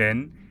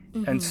LinkedIn.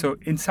 And so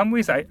in some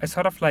ways, I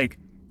sort of like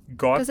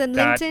got Because in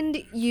that.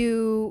 LinkedIn,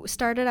 you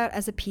started out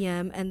as a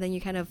PM and then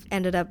you kind of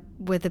ended up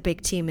with a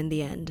big team in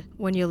the end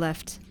when you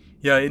left.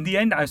 Yeah, in the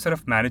end, I was sort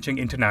of managing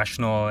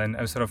international, and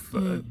I was sort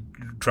of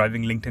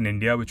driving LinkedIn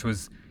India, which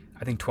was,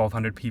 I think,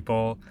 1,200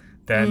 people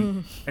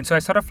then. And so I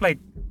sort of like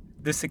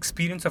this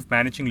experience of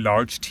managing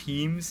large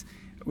teams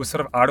was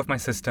sort of out of my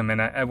system, and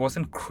I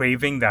wasn't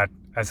craving that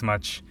as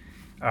much.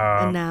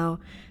 And now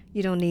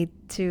you don't need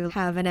to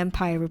have an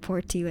empire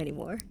report to you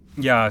anymore.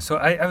 Yeah, so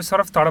I was sort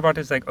of thought about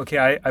it as like,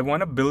 okay, I want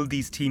to build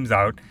these teams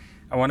out.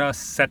 I want to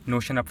set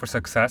Notion up for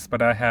success,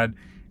 but I had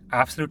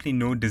absolutely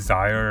no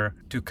desire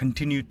to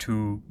continue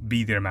to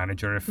be their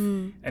manager.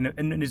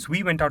 And as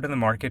we went out in the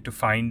market to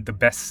find the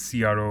best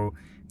CRO,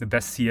 the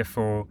best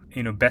CFO,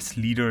 best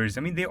leaders,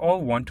 I mean, they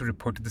all want to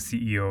report to the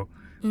CEO,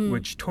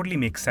 which totally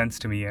makes sense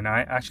to me. And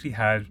I actually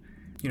had,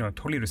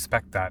 totally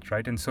respect that,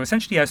 right? And so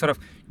essentially, I sort of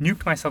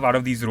nuked myself out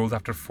of these roles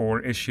after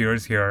 4-ish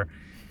years here.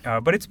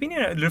 But it's been,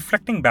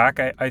 reflecting back,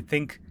 I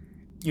think,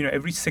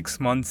 every 6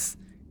 months,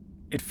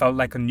 it felt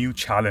like a new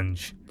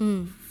challenge.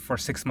 For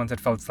 6 months, it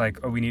felt like,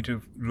 oh, we need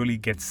to really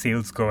get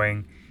sales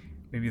going.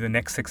 Maybe the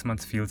next 6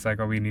 months feels like,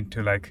 oh, we need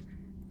to like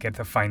get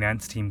the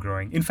finance team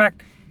growing. In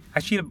fact,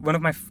 actually, one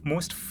of my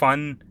most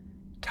fun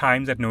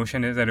times at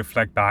Notion, as I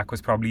reflect back,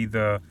 was probably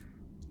the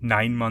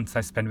 9 months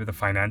I spent with the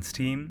finance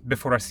team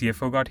before our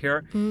CFO got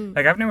here.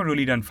 Like, I've never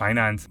really done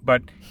finance,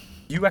 but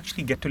you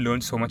actually get to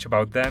learn so much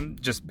about them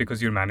just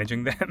because you're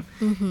managing them.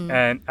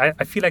 And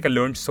I feel like I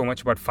learned so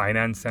much about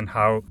finance and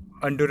how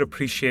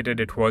underappreciated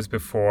it was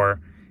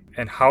before,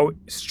 and how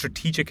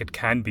strategic it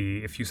can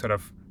be if you sort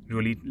of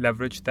really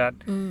leverage that.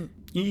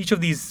 Each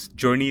of these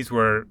journeys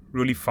were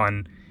really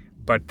fun,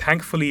 but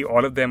thankfully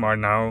all of them are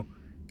now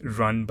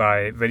run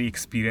by very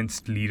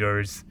experienced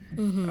leaders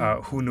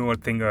who know a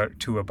thing or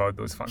two about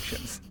those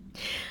functions.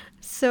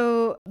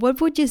 So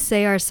what would you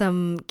say are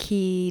some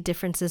key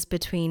differences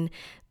between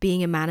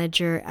being a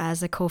manager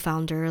as a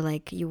co-founder,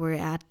 like you were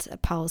at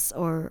Pulse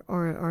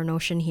or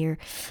Notion here,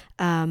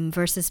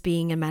 versus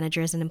being a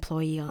manager as an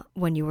employee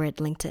when you were at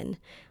LinkedIn,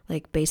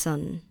 like based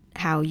on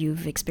how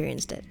you've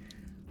experienced it?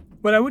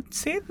 Well, I would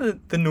say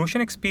the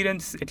Notion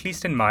experience, at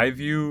least in my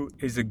view,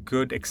 is a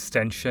good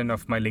extension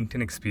of my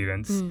LinkedIn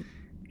experience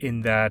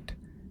in that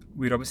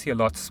we're obviously a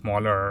lot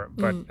smaller,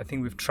 but I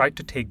think we've tried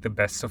to take the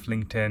best of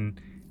LinkedIn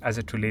as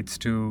it relates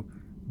to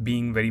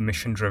being very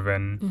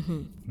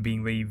mission-driven,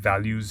 being very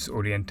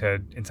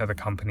values-oriented inside the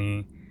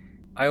company.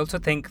 I also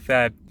think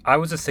that I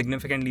was a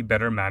significantly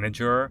better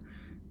manager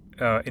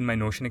in my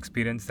Notion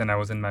experience than I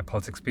was in my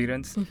Pulse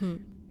experience.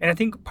 And I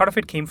think part of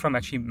it came from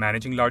actually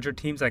managing larger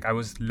teams. Like, I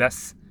was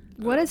less...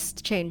 What has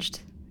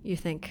changed, you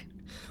think?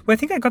 Well, I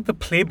think I got the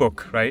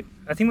playbook, right?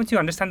 I think once you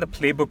understand the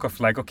playbook of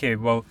like, okay,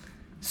 well,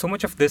 so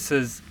much of this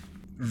is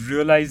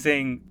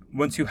realizing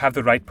once you have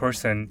the right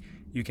person,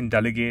 you can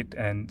delegate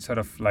and sort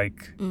of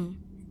like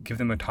give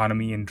them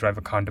autonomy and drive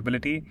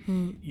accountability.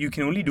 You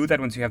can only do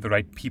that once you have the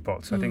right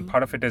people. So I think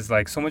part of it is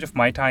like so much of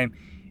my time,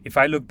 if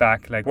I look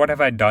back, like what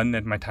have I done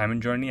at my time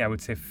and journey, I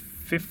would say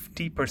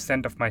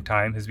 50% of my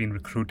time has been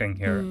recruiting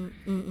here.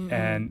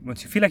 And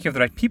once you feel like you have the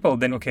right people,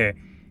 then okay,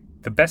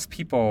 the best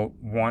people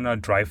want to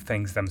drive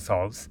things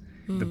themselves.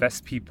 The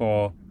best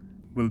people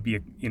will be,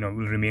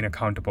 will remain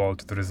accountable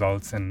to the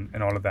results and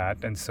all of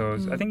that. And so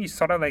I think you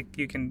sort of like,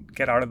 you can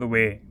get out of the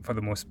way for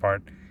the most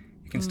part.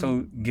 You can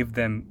still give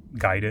them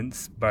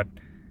guidance, but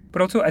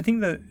also I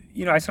think that,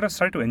 I sort of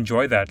started to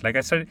enjoy that. Like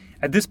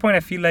at this point, I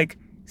feel like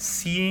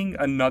seeing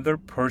another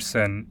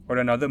person or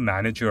another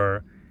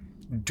manager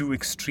do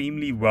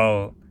extremely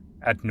well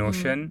at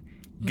Notion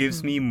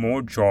gives me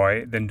more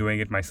joy than doing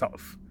it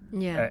myself.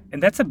 Yeah.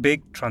 And that's a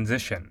big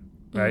transition,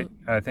 right?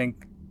 I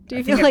think... Do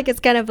you feel like it's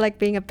kind of like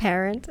being a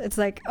parent? It's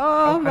like,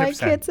 oh, my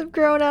kids have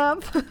grown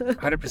up.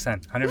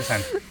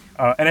 100%.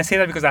 And I say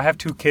that because I have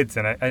 2 kids,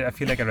 and I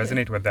feel like I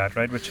resonate with that,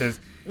 right? Which is,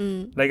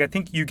 like, I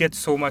think you get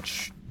so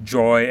much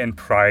joy and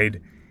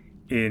pride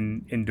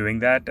in doing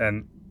that.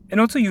 And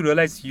also you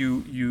realize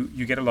you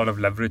get a lot of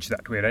leverage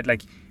that way, right?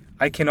 Like,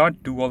 I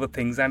cannot do all the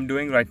things I'm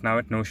doing right now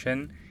at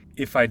Notion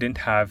if I didn't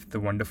have the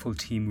wonderful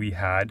team we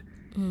had.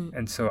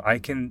 And so I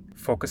can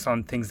focus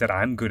on things that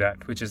I'm good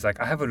at, which is like,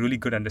 I have a really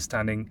good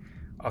understanding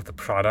of the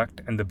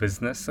product and the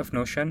business of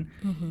Notion.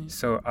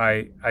 So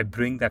I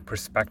bring that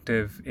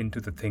perspective into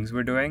the things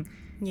we're doing.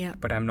 Yeah.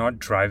 But I'm not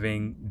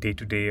driving day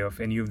to day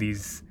of any of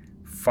these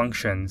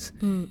functions,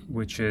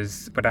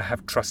 but I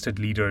have trusted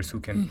leaders who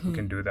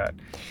can do that.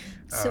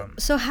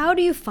 So how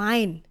do you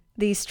find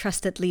these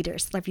trusted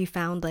leaders? Have you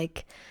found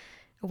like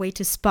a way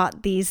to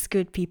spot these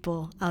good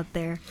people out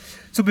there?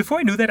 So before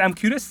I do that, I'm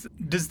curious,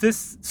 does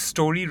this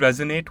story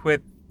resonate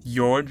with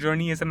your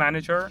journey as a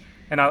manager?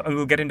 And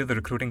we'll get into the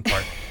recruiting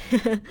part.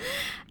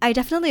 I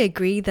definitely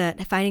agree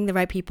that finding the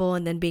right people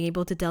and then being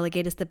able to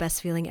delegate is the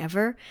best feeling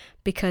ever,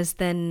 because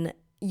then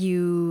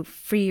you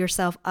free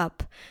yourself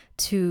up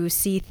to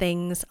see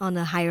things on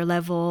a higher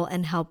level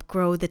and help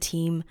grow the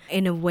team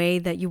in a way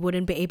that you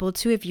wouldn't be able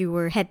to if you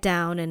were head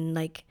down and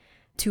like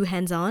too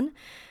hands-on.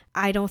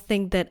 I don't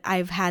think that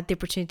I've had the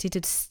opportunity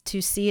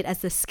to see it as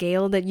the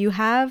scale that you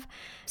have,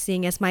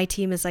 seeing as my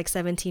team is like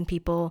 17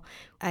 people.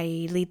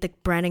 I lead the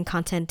brand and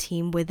content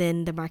team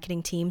within the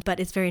marketing team, but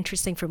it's very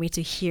interesting for me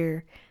to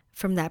hear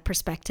from that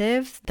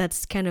perspective.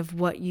 That's kind of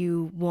what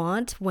you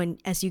want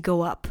as you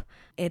go up.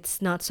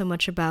 It's not so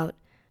much about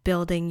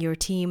building your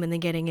team and then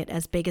getting it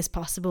as big as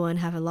possible and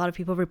have a lot of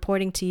people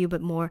reporting to you, but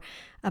more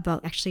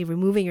about actually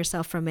removing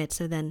yourself from it.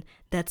 So then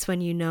that's when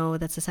you know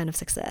that's a sign of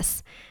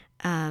success,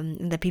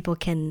 and that people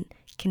can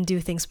do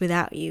things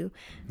without you.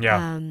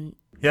 Yeah.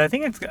 I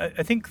think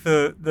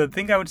the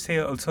thing I would say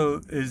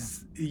also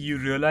is you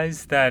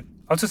realize that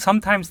also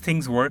sometimes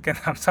things work and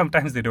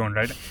sometimes they don't,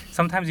 right?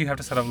 Sometimes you have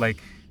to sort of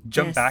like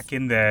jump back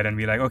in there and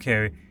be like,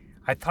 okay,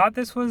 I thought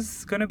this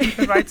was going to be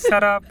the right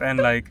setup and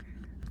like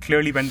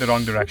clearly went the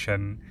wrong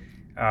direction.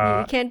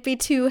 You can't be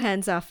too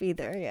hands off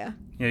either. Yeah,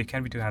 you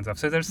can't be too hands off.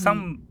 So there's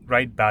some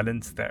right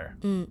balance there.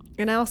 And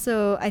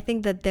I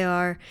think that there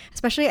are,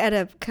 especially at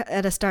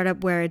a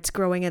startup where it's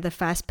growing at a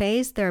fast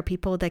pace, there are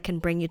people that can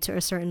bring you to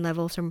a certain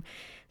level from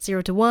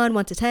 0 to 1,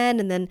 1 to 10,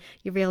 and then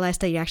you realize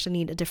that you actually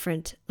need a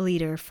different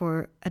leader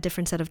for a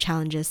different set of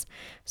challenges.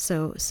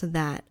 So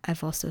that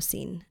I've also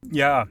seen.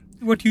 Yeah.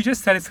 What you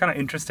just said is kind of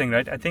interesting,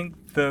 right? I think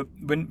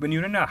when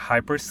you're in a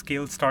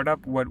hyperscale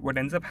startup, what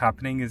ends up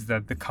happening is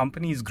that the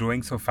company is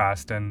growing so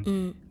fast,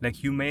 and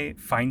like you may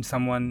find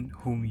someone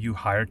whom you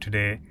hire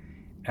today,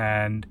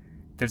 and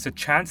there's a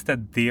chance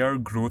that their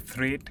growth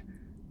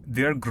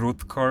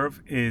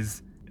curve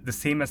is the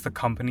same as the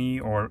company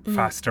or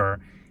faster.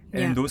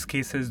 And in those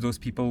cases, those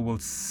people will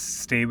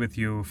stay with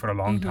you for a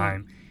long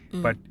time.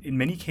 But in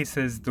many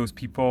cases, those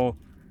people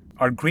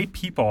are great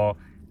people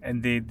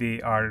and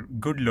they are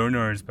good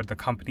learners, but the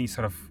company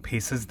sort of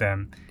paces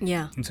them.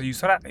 Yeah. And so you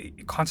sort of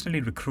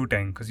constantly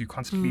recruiting because you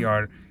constantly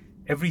are,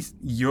 every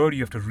year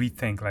you have to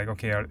rethink like,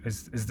 okay,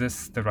 is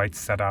this the right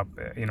setup?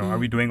 Are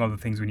we doing all the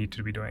things we need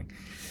to be doing?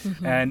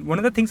 And one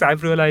of the things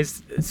I've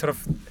realized sort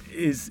of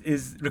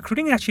is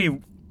recruiting is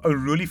actually a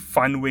really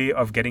fun way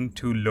of getting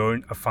to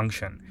learn a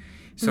function.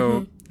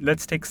 So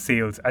let's take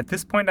sales. At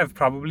this point, I've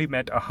probably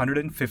met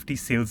 150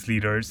 sales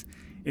leaders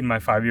in my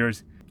 5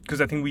 years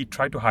because I think we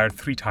tried to hire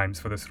 3 times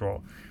for this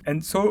role.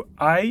 And so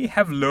I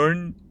have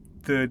learned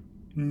the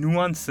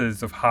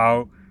nuances of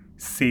how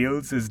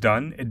sales is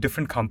done at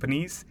different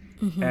companies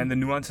and the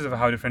nuances of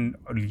how different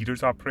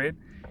leaders operate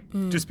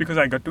just because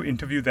I got to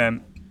interview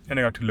them and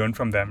I got to learn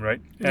from them,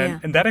 right?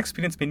 And that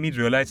experience made me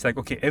realize like,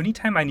 okay,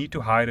 anytime I need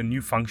to hire a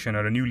new function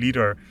or a new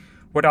leader,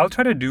 what I'll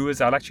try to do is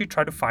I'll actually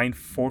try to find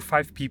 4 or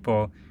 5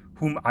 people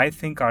whom I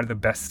think are the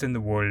best in the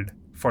world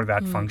for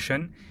that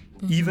function,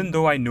 even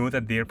though I know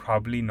that they're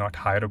probably not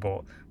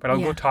hireable. But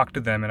I'll go talk to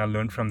them and I'll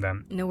learn from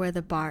them. Know where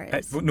the bar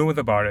is. Know where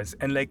the bar is.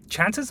 And like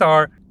chances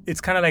are, it's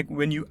kind of like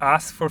when you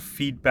ask for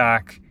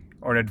feedback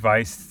or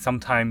advice,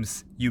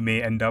 sometimes you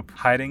may end up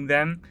hiring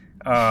them.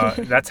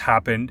 That's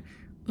happened.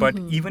 But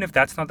even if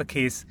that's not the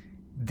case,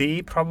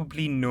 they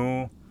probably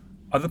know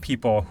other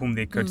people whom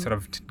they could sort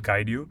of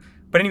guide you.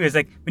 But anyways,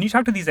 like when you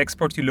talk to these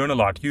experts, you learn a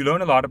lot. You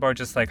learn a lot about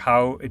just like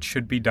how it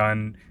should be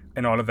done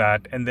and all of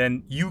that. And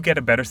then you get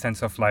a better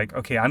sense of like,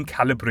 okay, I'm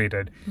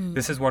calibrated.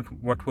 This is what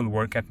will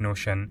work at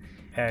Notion.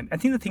 And I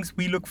think the things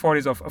we look for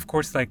is, of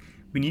course, like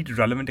we need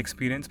relevant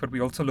experience, but we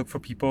also look for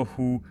people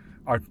who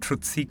are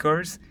truth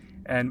seekers.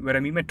 And what I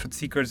mean by truth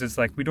seekers is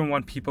like, we don't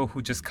want people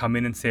who just come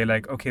in and say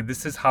like, okay,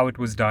 this is how it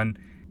was done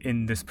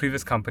in this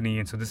previous company.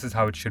 And so this is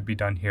how it should be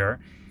done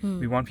here.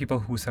 We want people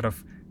who sort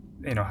of,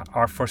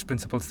 are first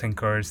principles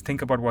thinkers,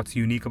 think about what's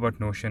unique about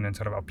Notion and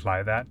sort of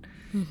apply that.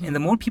 And the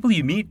more people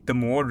you meet, the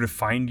more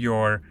refined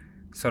your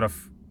sort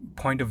of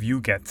point of view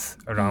gets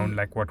around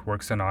like what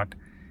works or not.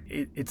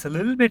 It's a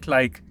little bit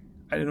like,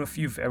 I don't know if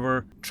you've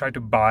ever tried to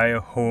buy a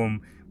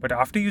home, but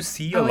after you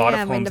see a lot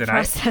of homes, in the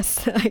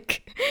process,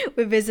 like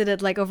we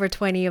visited like over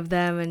 20 of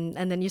them,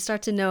 and then you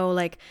start to know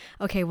like,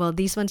 okay, well,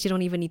 these ones you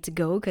don't even need to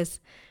go because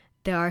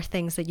there are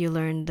things that you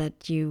learn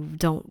that you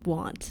don't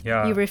want.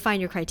 Yeah. You refine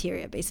your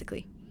criteria,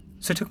 basically.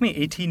 So it took me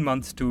 18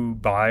 months to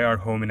buy our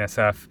home in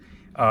SF,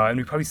 and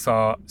we probably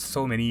saw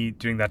so many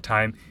during that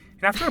time.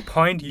 And after a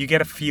point, you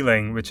get a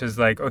feeling, which is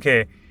like,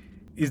 okay,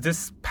 is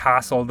this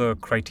past all the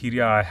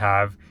criteria I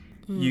have?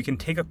 You can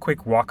take a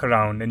quick walk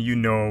around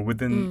and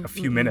within a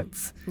few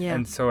minutes. Yeah.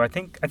 And so I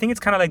think it's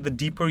kind of like the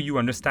deeper you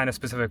understand a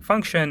specific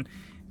function,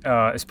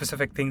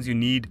 specific things you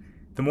need,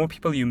 the more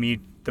people you meet,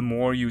 the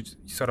more you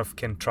sort of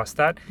can trust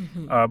that.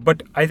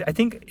 But I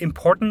think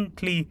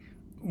importantly,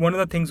 one of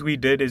the things we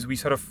did is we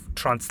sort of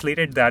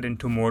translated that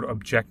into more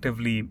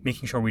objectively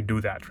making sure we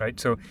do that, right?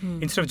 So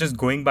instead of just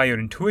going by your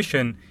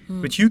intuition,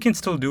 which you can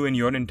still do in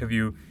your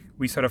interview,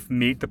 we sort of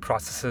made the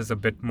processes a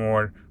bit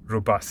more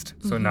robust.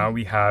 So now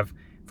we have,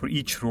 for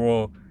each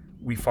role,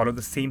 we follow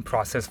the same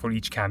process for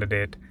each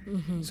candidate.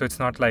 So it's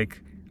not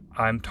like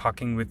I'm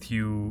talking with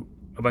you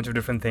a bunch of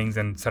different things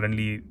and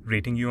suddenly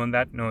rating you on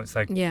that. No, it's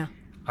like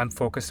I'm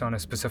focused on a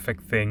specific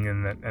thing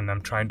and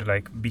I'm trying to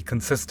like be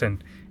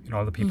consistent in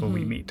all the people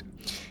we meet.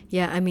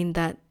 Yeah, I mean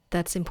that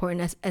that's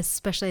important,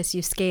 especially as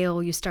you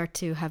scale, you start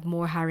to have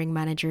more hiring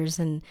managers,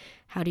 and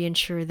how do you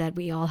ensure that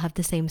we all have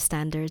the same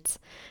standards?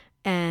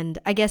 And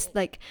I guess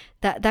like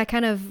that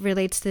kind of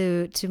relates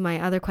to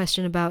my other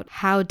question about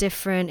how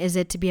different is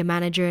it to be a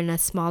manager in a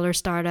smaller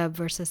startup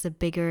versus a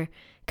bigger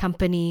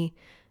company.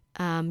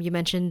 You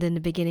mentioned in the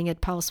beginning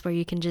at Pulse where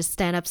you can just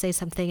stand up, say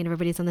something, and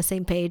everybody's on the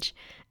same page.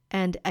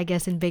 And I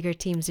guess in bigger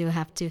teams, you'll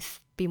have to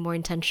be more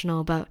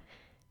intentional about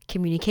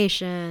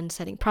communication,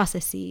 setting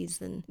processes,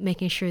 and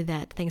making sure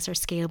that things are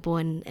scalable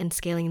and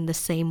scaling in the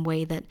same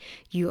way that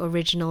you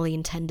originally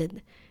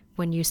intended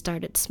when you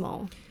started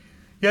small.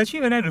 Yeah,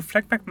 actually, when I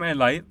reflect back my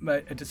life,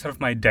 sort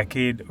of my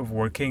decade of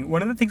working,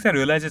 one of the things I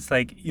realized is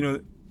like,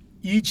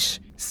 each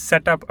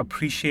setup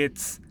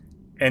appreciates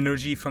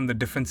energy from the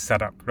different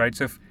setup, right?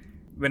 So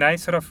when I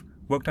sort of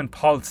worked on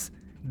Pulse,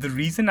 the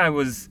reason I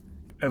was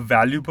a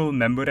valuable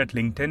member at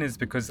LinkedIn is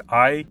because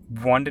I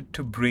wanted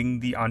to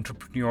bring the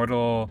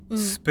entrepreneurial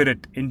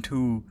spirit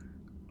into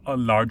a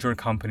larger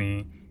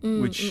company,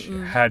 which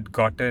had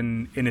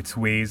gotten in its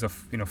ways of,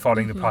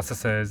 following the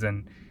processes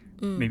and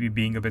maybe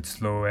being a bit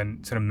slow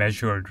and sort of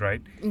measured,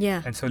 right?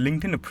 Yeah. And so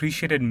LinkedIn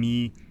appreciated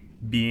me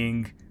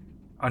being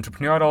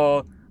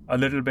entrepreneurial, a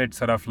little bit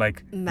sort of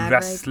like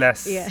Maverick.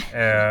 Restless,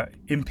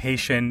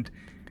 impatient.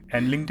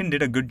 And LinkedIn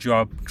did a good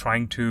job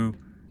trying to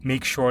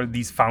make sure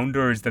these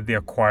founders that they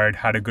acquired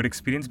had a good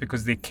experience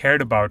because they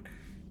cared about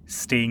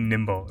staying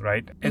nimble,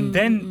 right? And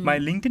then my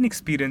LinkedIn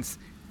experience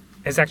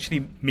has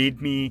actually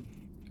made me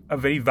a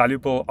very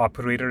valuable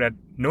operator at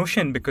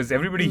Notion because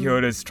everybody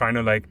here is trying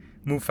to like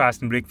move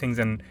fast and break things,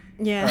 and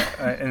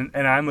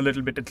I'm a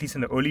little bit, at least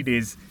in the early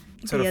days,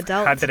 sort of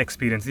had that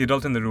experience, the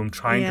adult in the room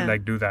trying to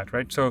like do that,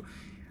 right? So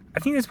I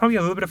think there's probably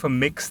a little bit of a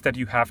mix that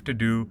you have to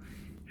do,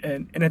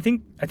 and I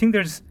think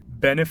there's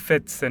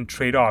benefits and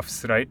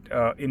trade-offs, right,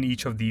 in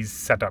each of these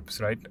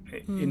setups, right?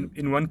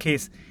 In one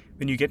case,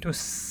 when you get to a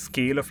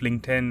scale of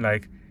LinkedIn,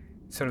 like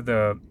sort of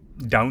the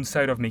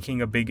downside of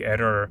making a big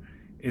error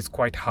is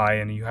quite high,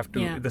 and you have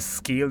to the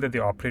scale that they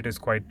operate is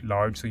quite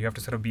large, so you have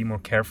to sort of be more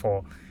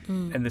careful.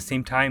 At the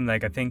same time,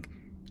 like I think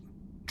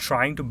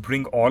trying to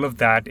bring all of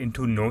that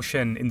into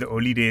Notion in the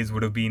early days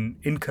would have been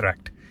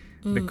incorrect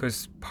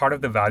because part of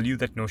the value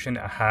that Notion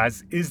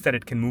has is that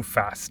it can move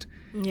fast,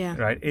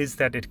 right? Is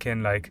that it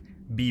can like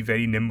be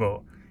very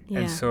nimble.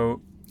 And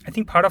so I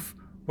think part of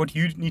what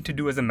you need to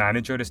do as a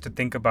manager is to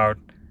think about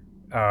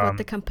what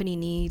the company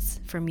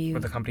needs from you.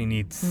 What the company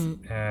needs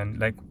and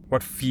like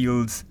what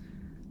feels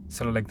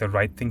sort of like the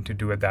right thing to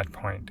do at that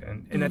point.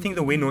 And I think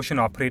the way Notion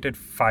operated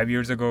 5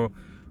 years ago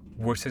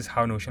versus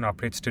how Notion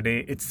operates today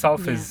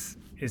itself is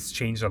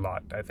changed a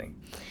lot, I think.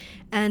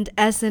 And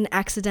as an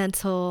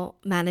accidental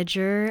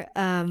manager,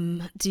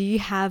 do you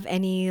have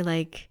any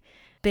like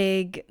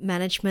big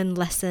management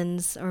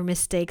lessons or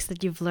mistakes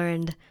that you've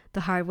learned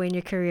the hard way in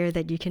your career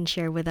that you can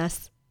share with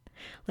us?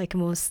 Like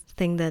most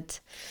thing that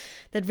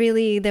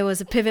really there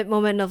was a pivot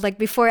moment of like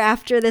before,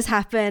 after this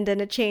happened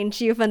and it changed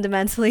you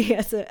fundamentally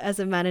as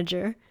a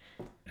manager.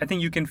 I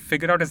think you can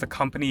figure out as a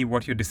company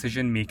what your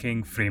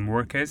decision-making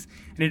framework is.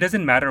 And it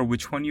doesn't matter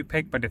which one you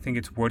pick, but I think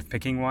it's worth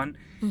picking one.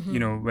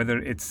 Whether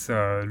it's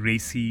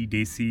RACI,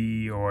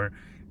 DACI, or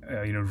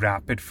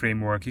rapid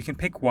framework. You can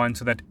pick one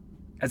so that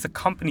as a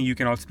company, you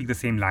can all speak the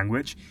same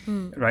language,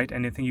 right?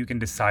 And I think you can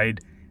decide.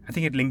 I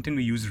think at LinkedIn,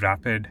 we use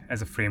Rapid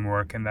as a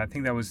framework, and I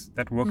think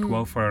that worked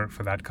well for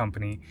that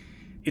company.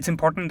 It's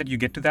important that you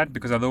get to that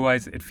because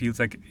otherwise it feels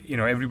like,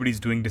 everybody's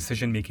doing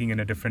decision-making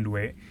in a different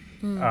way.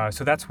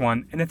 So that's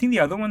one. And I think the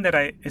other one that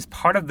is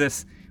part of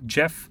this,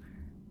 Jeff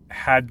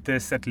had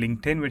this at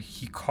LinkedIn where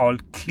he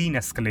called clean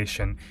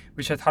escalation,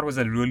 which I thought was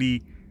a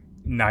really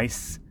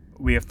nice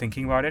way of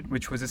thinking about it,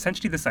 which was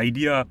essentially this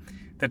idea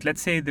that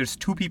let's say there's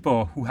two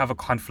people who have a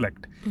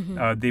conflict.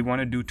 They want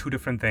to do two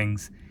different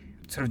things.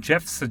 Sort of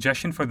Jeff's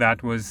suggestion for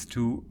that was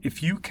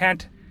if you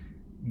can't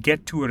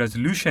get to a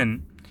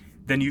resolution,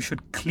 then you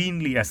should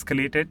cleanly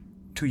escalate it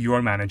to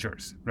your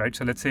managers, right?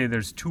 So let's say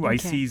there's two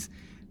ICs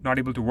not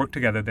able to work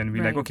together, then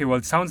we're like, okay, well,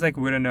 it sounds like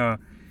we're in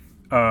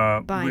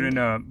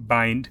a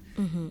bind.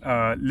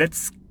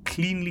 Let's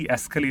cleanly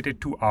escalate it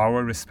to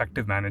our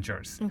respective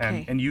managers.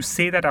 And you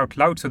say that out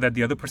loud so that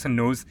the other person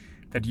knows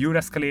that you're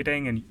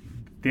escalating and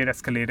they're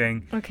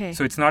escalating. Okay.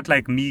 So it's not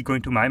like me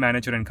going to my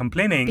manager and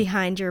complaining.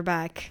 Behind your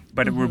back.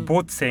 But we're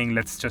both saying,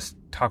 let's just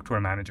talk to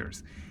our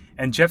managers.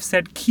 And Jeff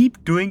said,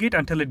 keep doing it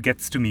until it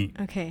gets to me.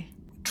 Okay.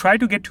 Try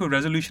to get to a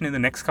resolution in the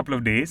next couple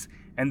of days.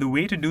 And the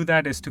way to do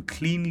that is to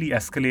cleanly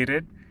escalate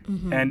it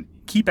and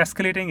keep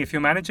escalating. If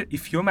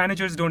your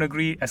managers don't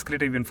agree,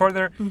 escalate even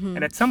further.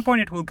 And at some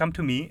point it will come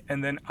to me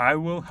and then I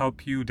will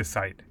help you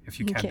decide if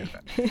you can do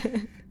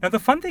that. Now, the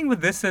fun thing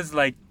with this is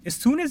like, as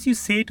soon as you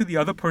say to the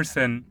other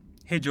person,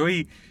 hey,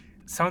 Joey,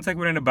 sounds like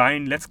we're in a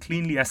bind, let's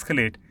cleanly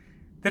escalate.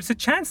 There's a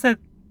chance that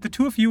the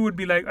two of you would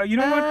be like, oh, you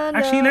know what?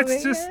 Actually,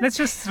 let's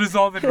just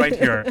resolve it right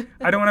here.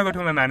 I don't want to go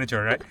to my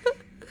manager, right?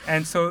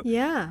 And so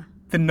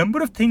the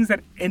number of things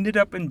that ended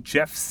up in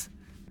Jeff's,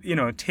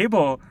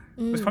 table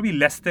was probably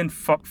less than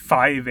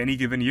 5 any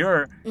given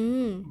year.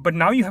 But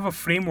now you have a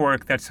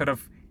framework that sort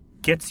of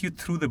gets you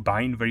through the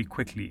bind very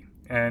quickly.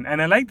 And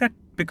I like that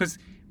because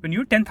when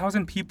you're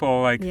 10,000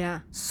 people, like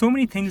so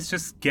many things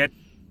just get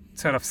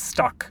sort of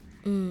stuck.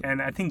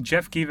 And I think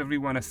Jeff gave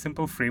everyone a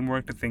simple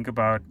framework to think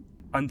about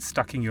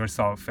unstucking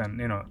yourself and,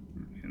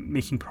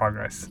 making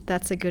progress.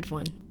 That's a good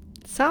one.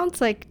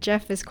 Sounds like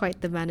Jeff is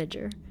quite the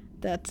manager.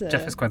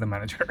 Jeff is quite the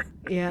manager.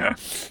 Yeah.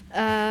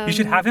 You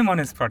should have him on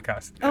his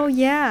podcast. Oh,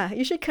 yeah.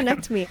 You should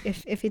connect me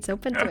if it's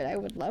open to it. I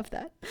would love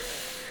that.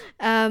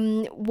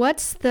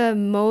 What's the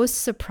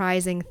most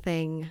surprising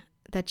thing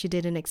that you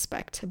didn't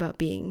expect about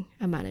being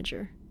a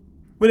manager?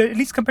 Well, at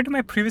least compared to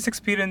my previous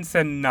experience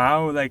and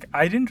now, like,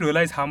 I didn't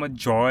realize how much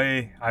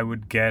joy I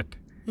would get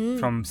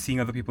from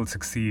seeing other people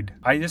succeed.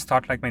 I just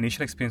thought like my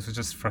initial experience was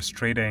just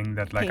frustrating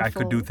that like I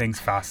could do things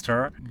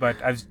faster. But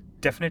I've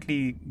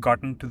definitely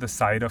gotten to the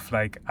side of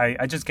like,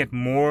 I just get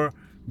more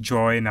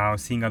joy now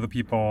seeing other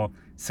people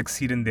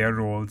succeed in their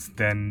roles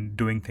than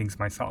doing things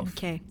myself.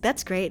 Okay,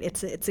 that's great.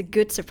 It's a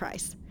good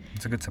surprise.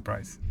 It's a good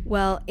surprise.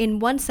 Well, in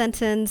one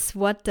sentence,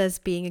 what does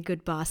being a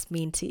good boss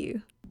mean to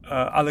you?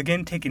 I'll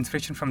again take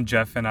inspiration from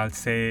Jeff and I'll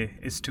say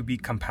is to be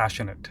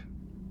compassionate.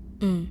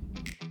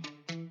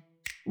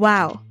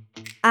 Wow.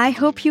 I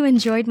hope you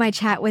enjoyed my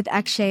chat with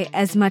Akshay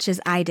as much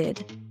as I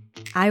did.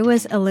 I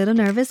was a little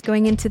nervous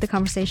going into the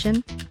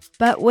conversation,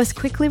 but was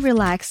quickly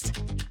relaxed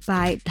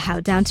by how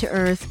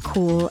down-to-earth,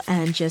 cool,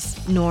 and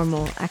just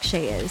normal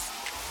Akshay is.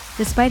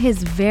 Despite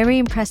his very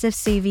impressive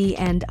CV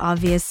and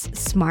obvious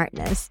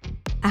smartness,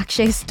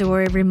 Akshay's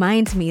story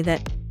reminds me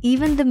that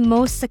even the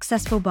most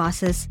successful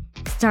bosses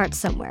start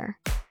somewhere.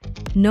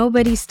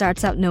 Nobody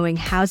starts out knowing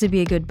how to be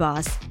a good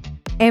boss.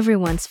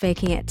 Everyone's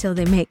faking it till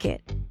they make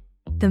it.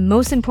 The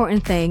most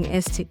important thing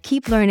is to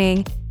keep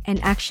learning,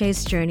 and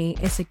Akshay's journey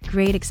is a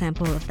great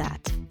example of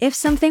that. If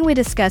something we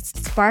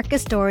discussed sparked a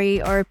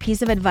story or a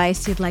piece of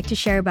advice you'd like to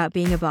share about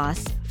being a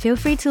boss, feel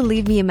free to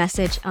leave me a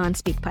message on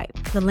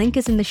SpeakPipe. The link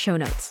is in the show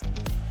notes.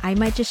 I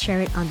might just share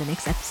it on the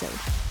next episode.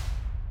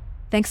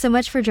 Thanks so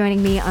much for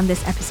joining me on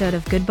this episode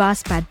of Good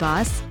Boss, Bad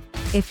Boss.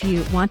 If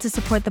you want to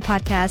support the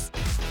podcast,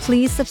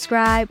 please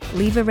subscribe,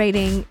 leave a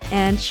rating,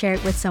 and share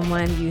it with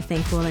someone you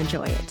think will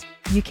enjoy it.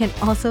 You can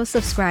also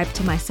subscribe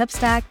to my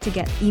Substack to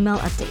get email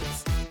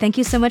updates. Thank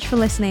you so much for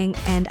listening,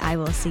 and I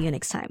will see you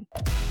next time.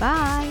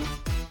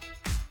 Bye!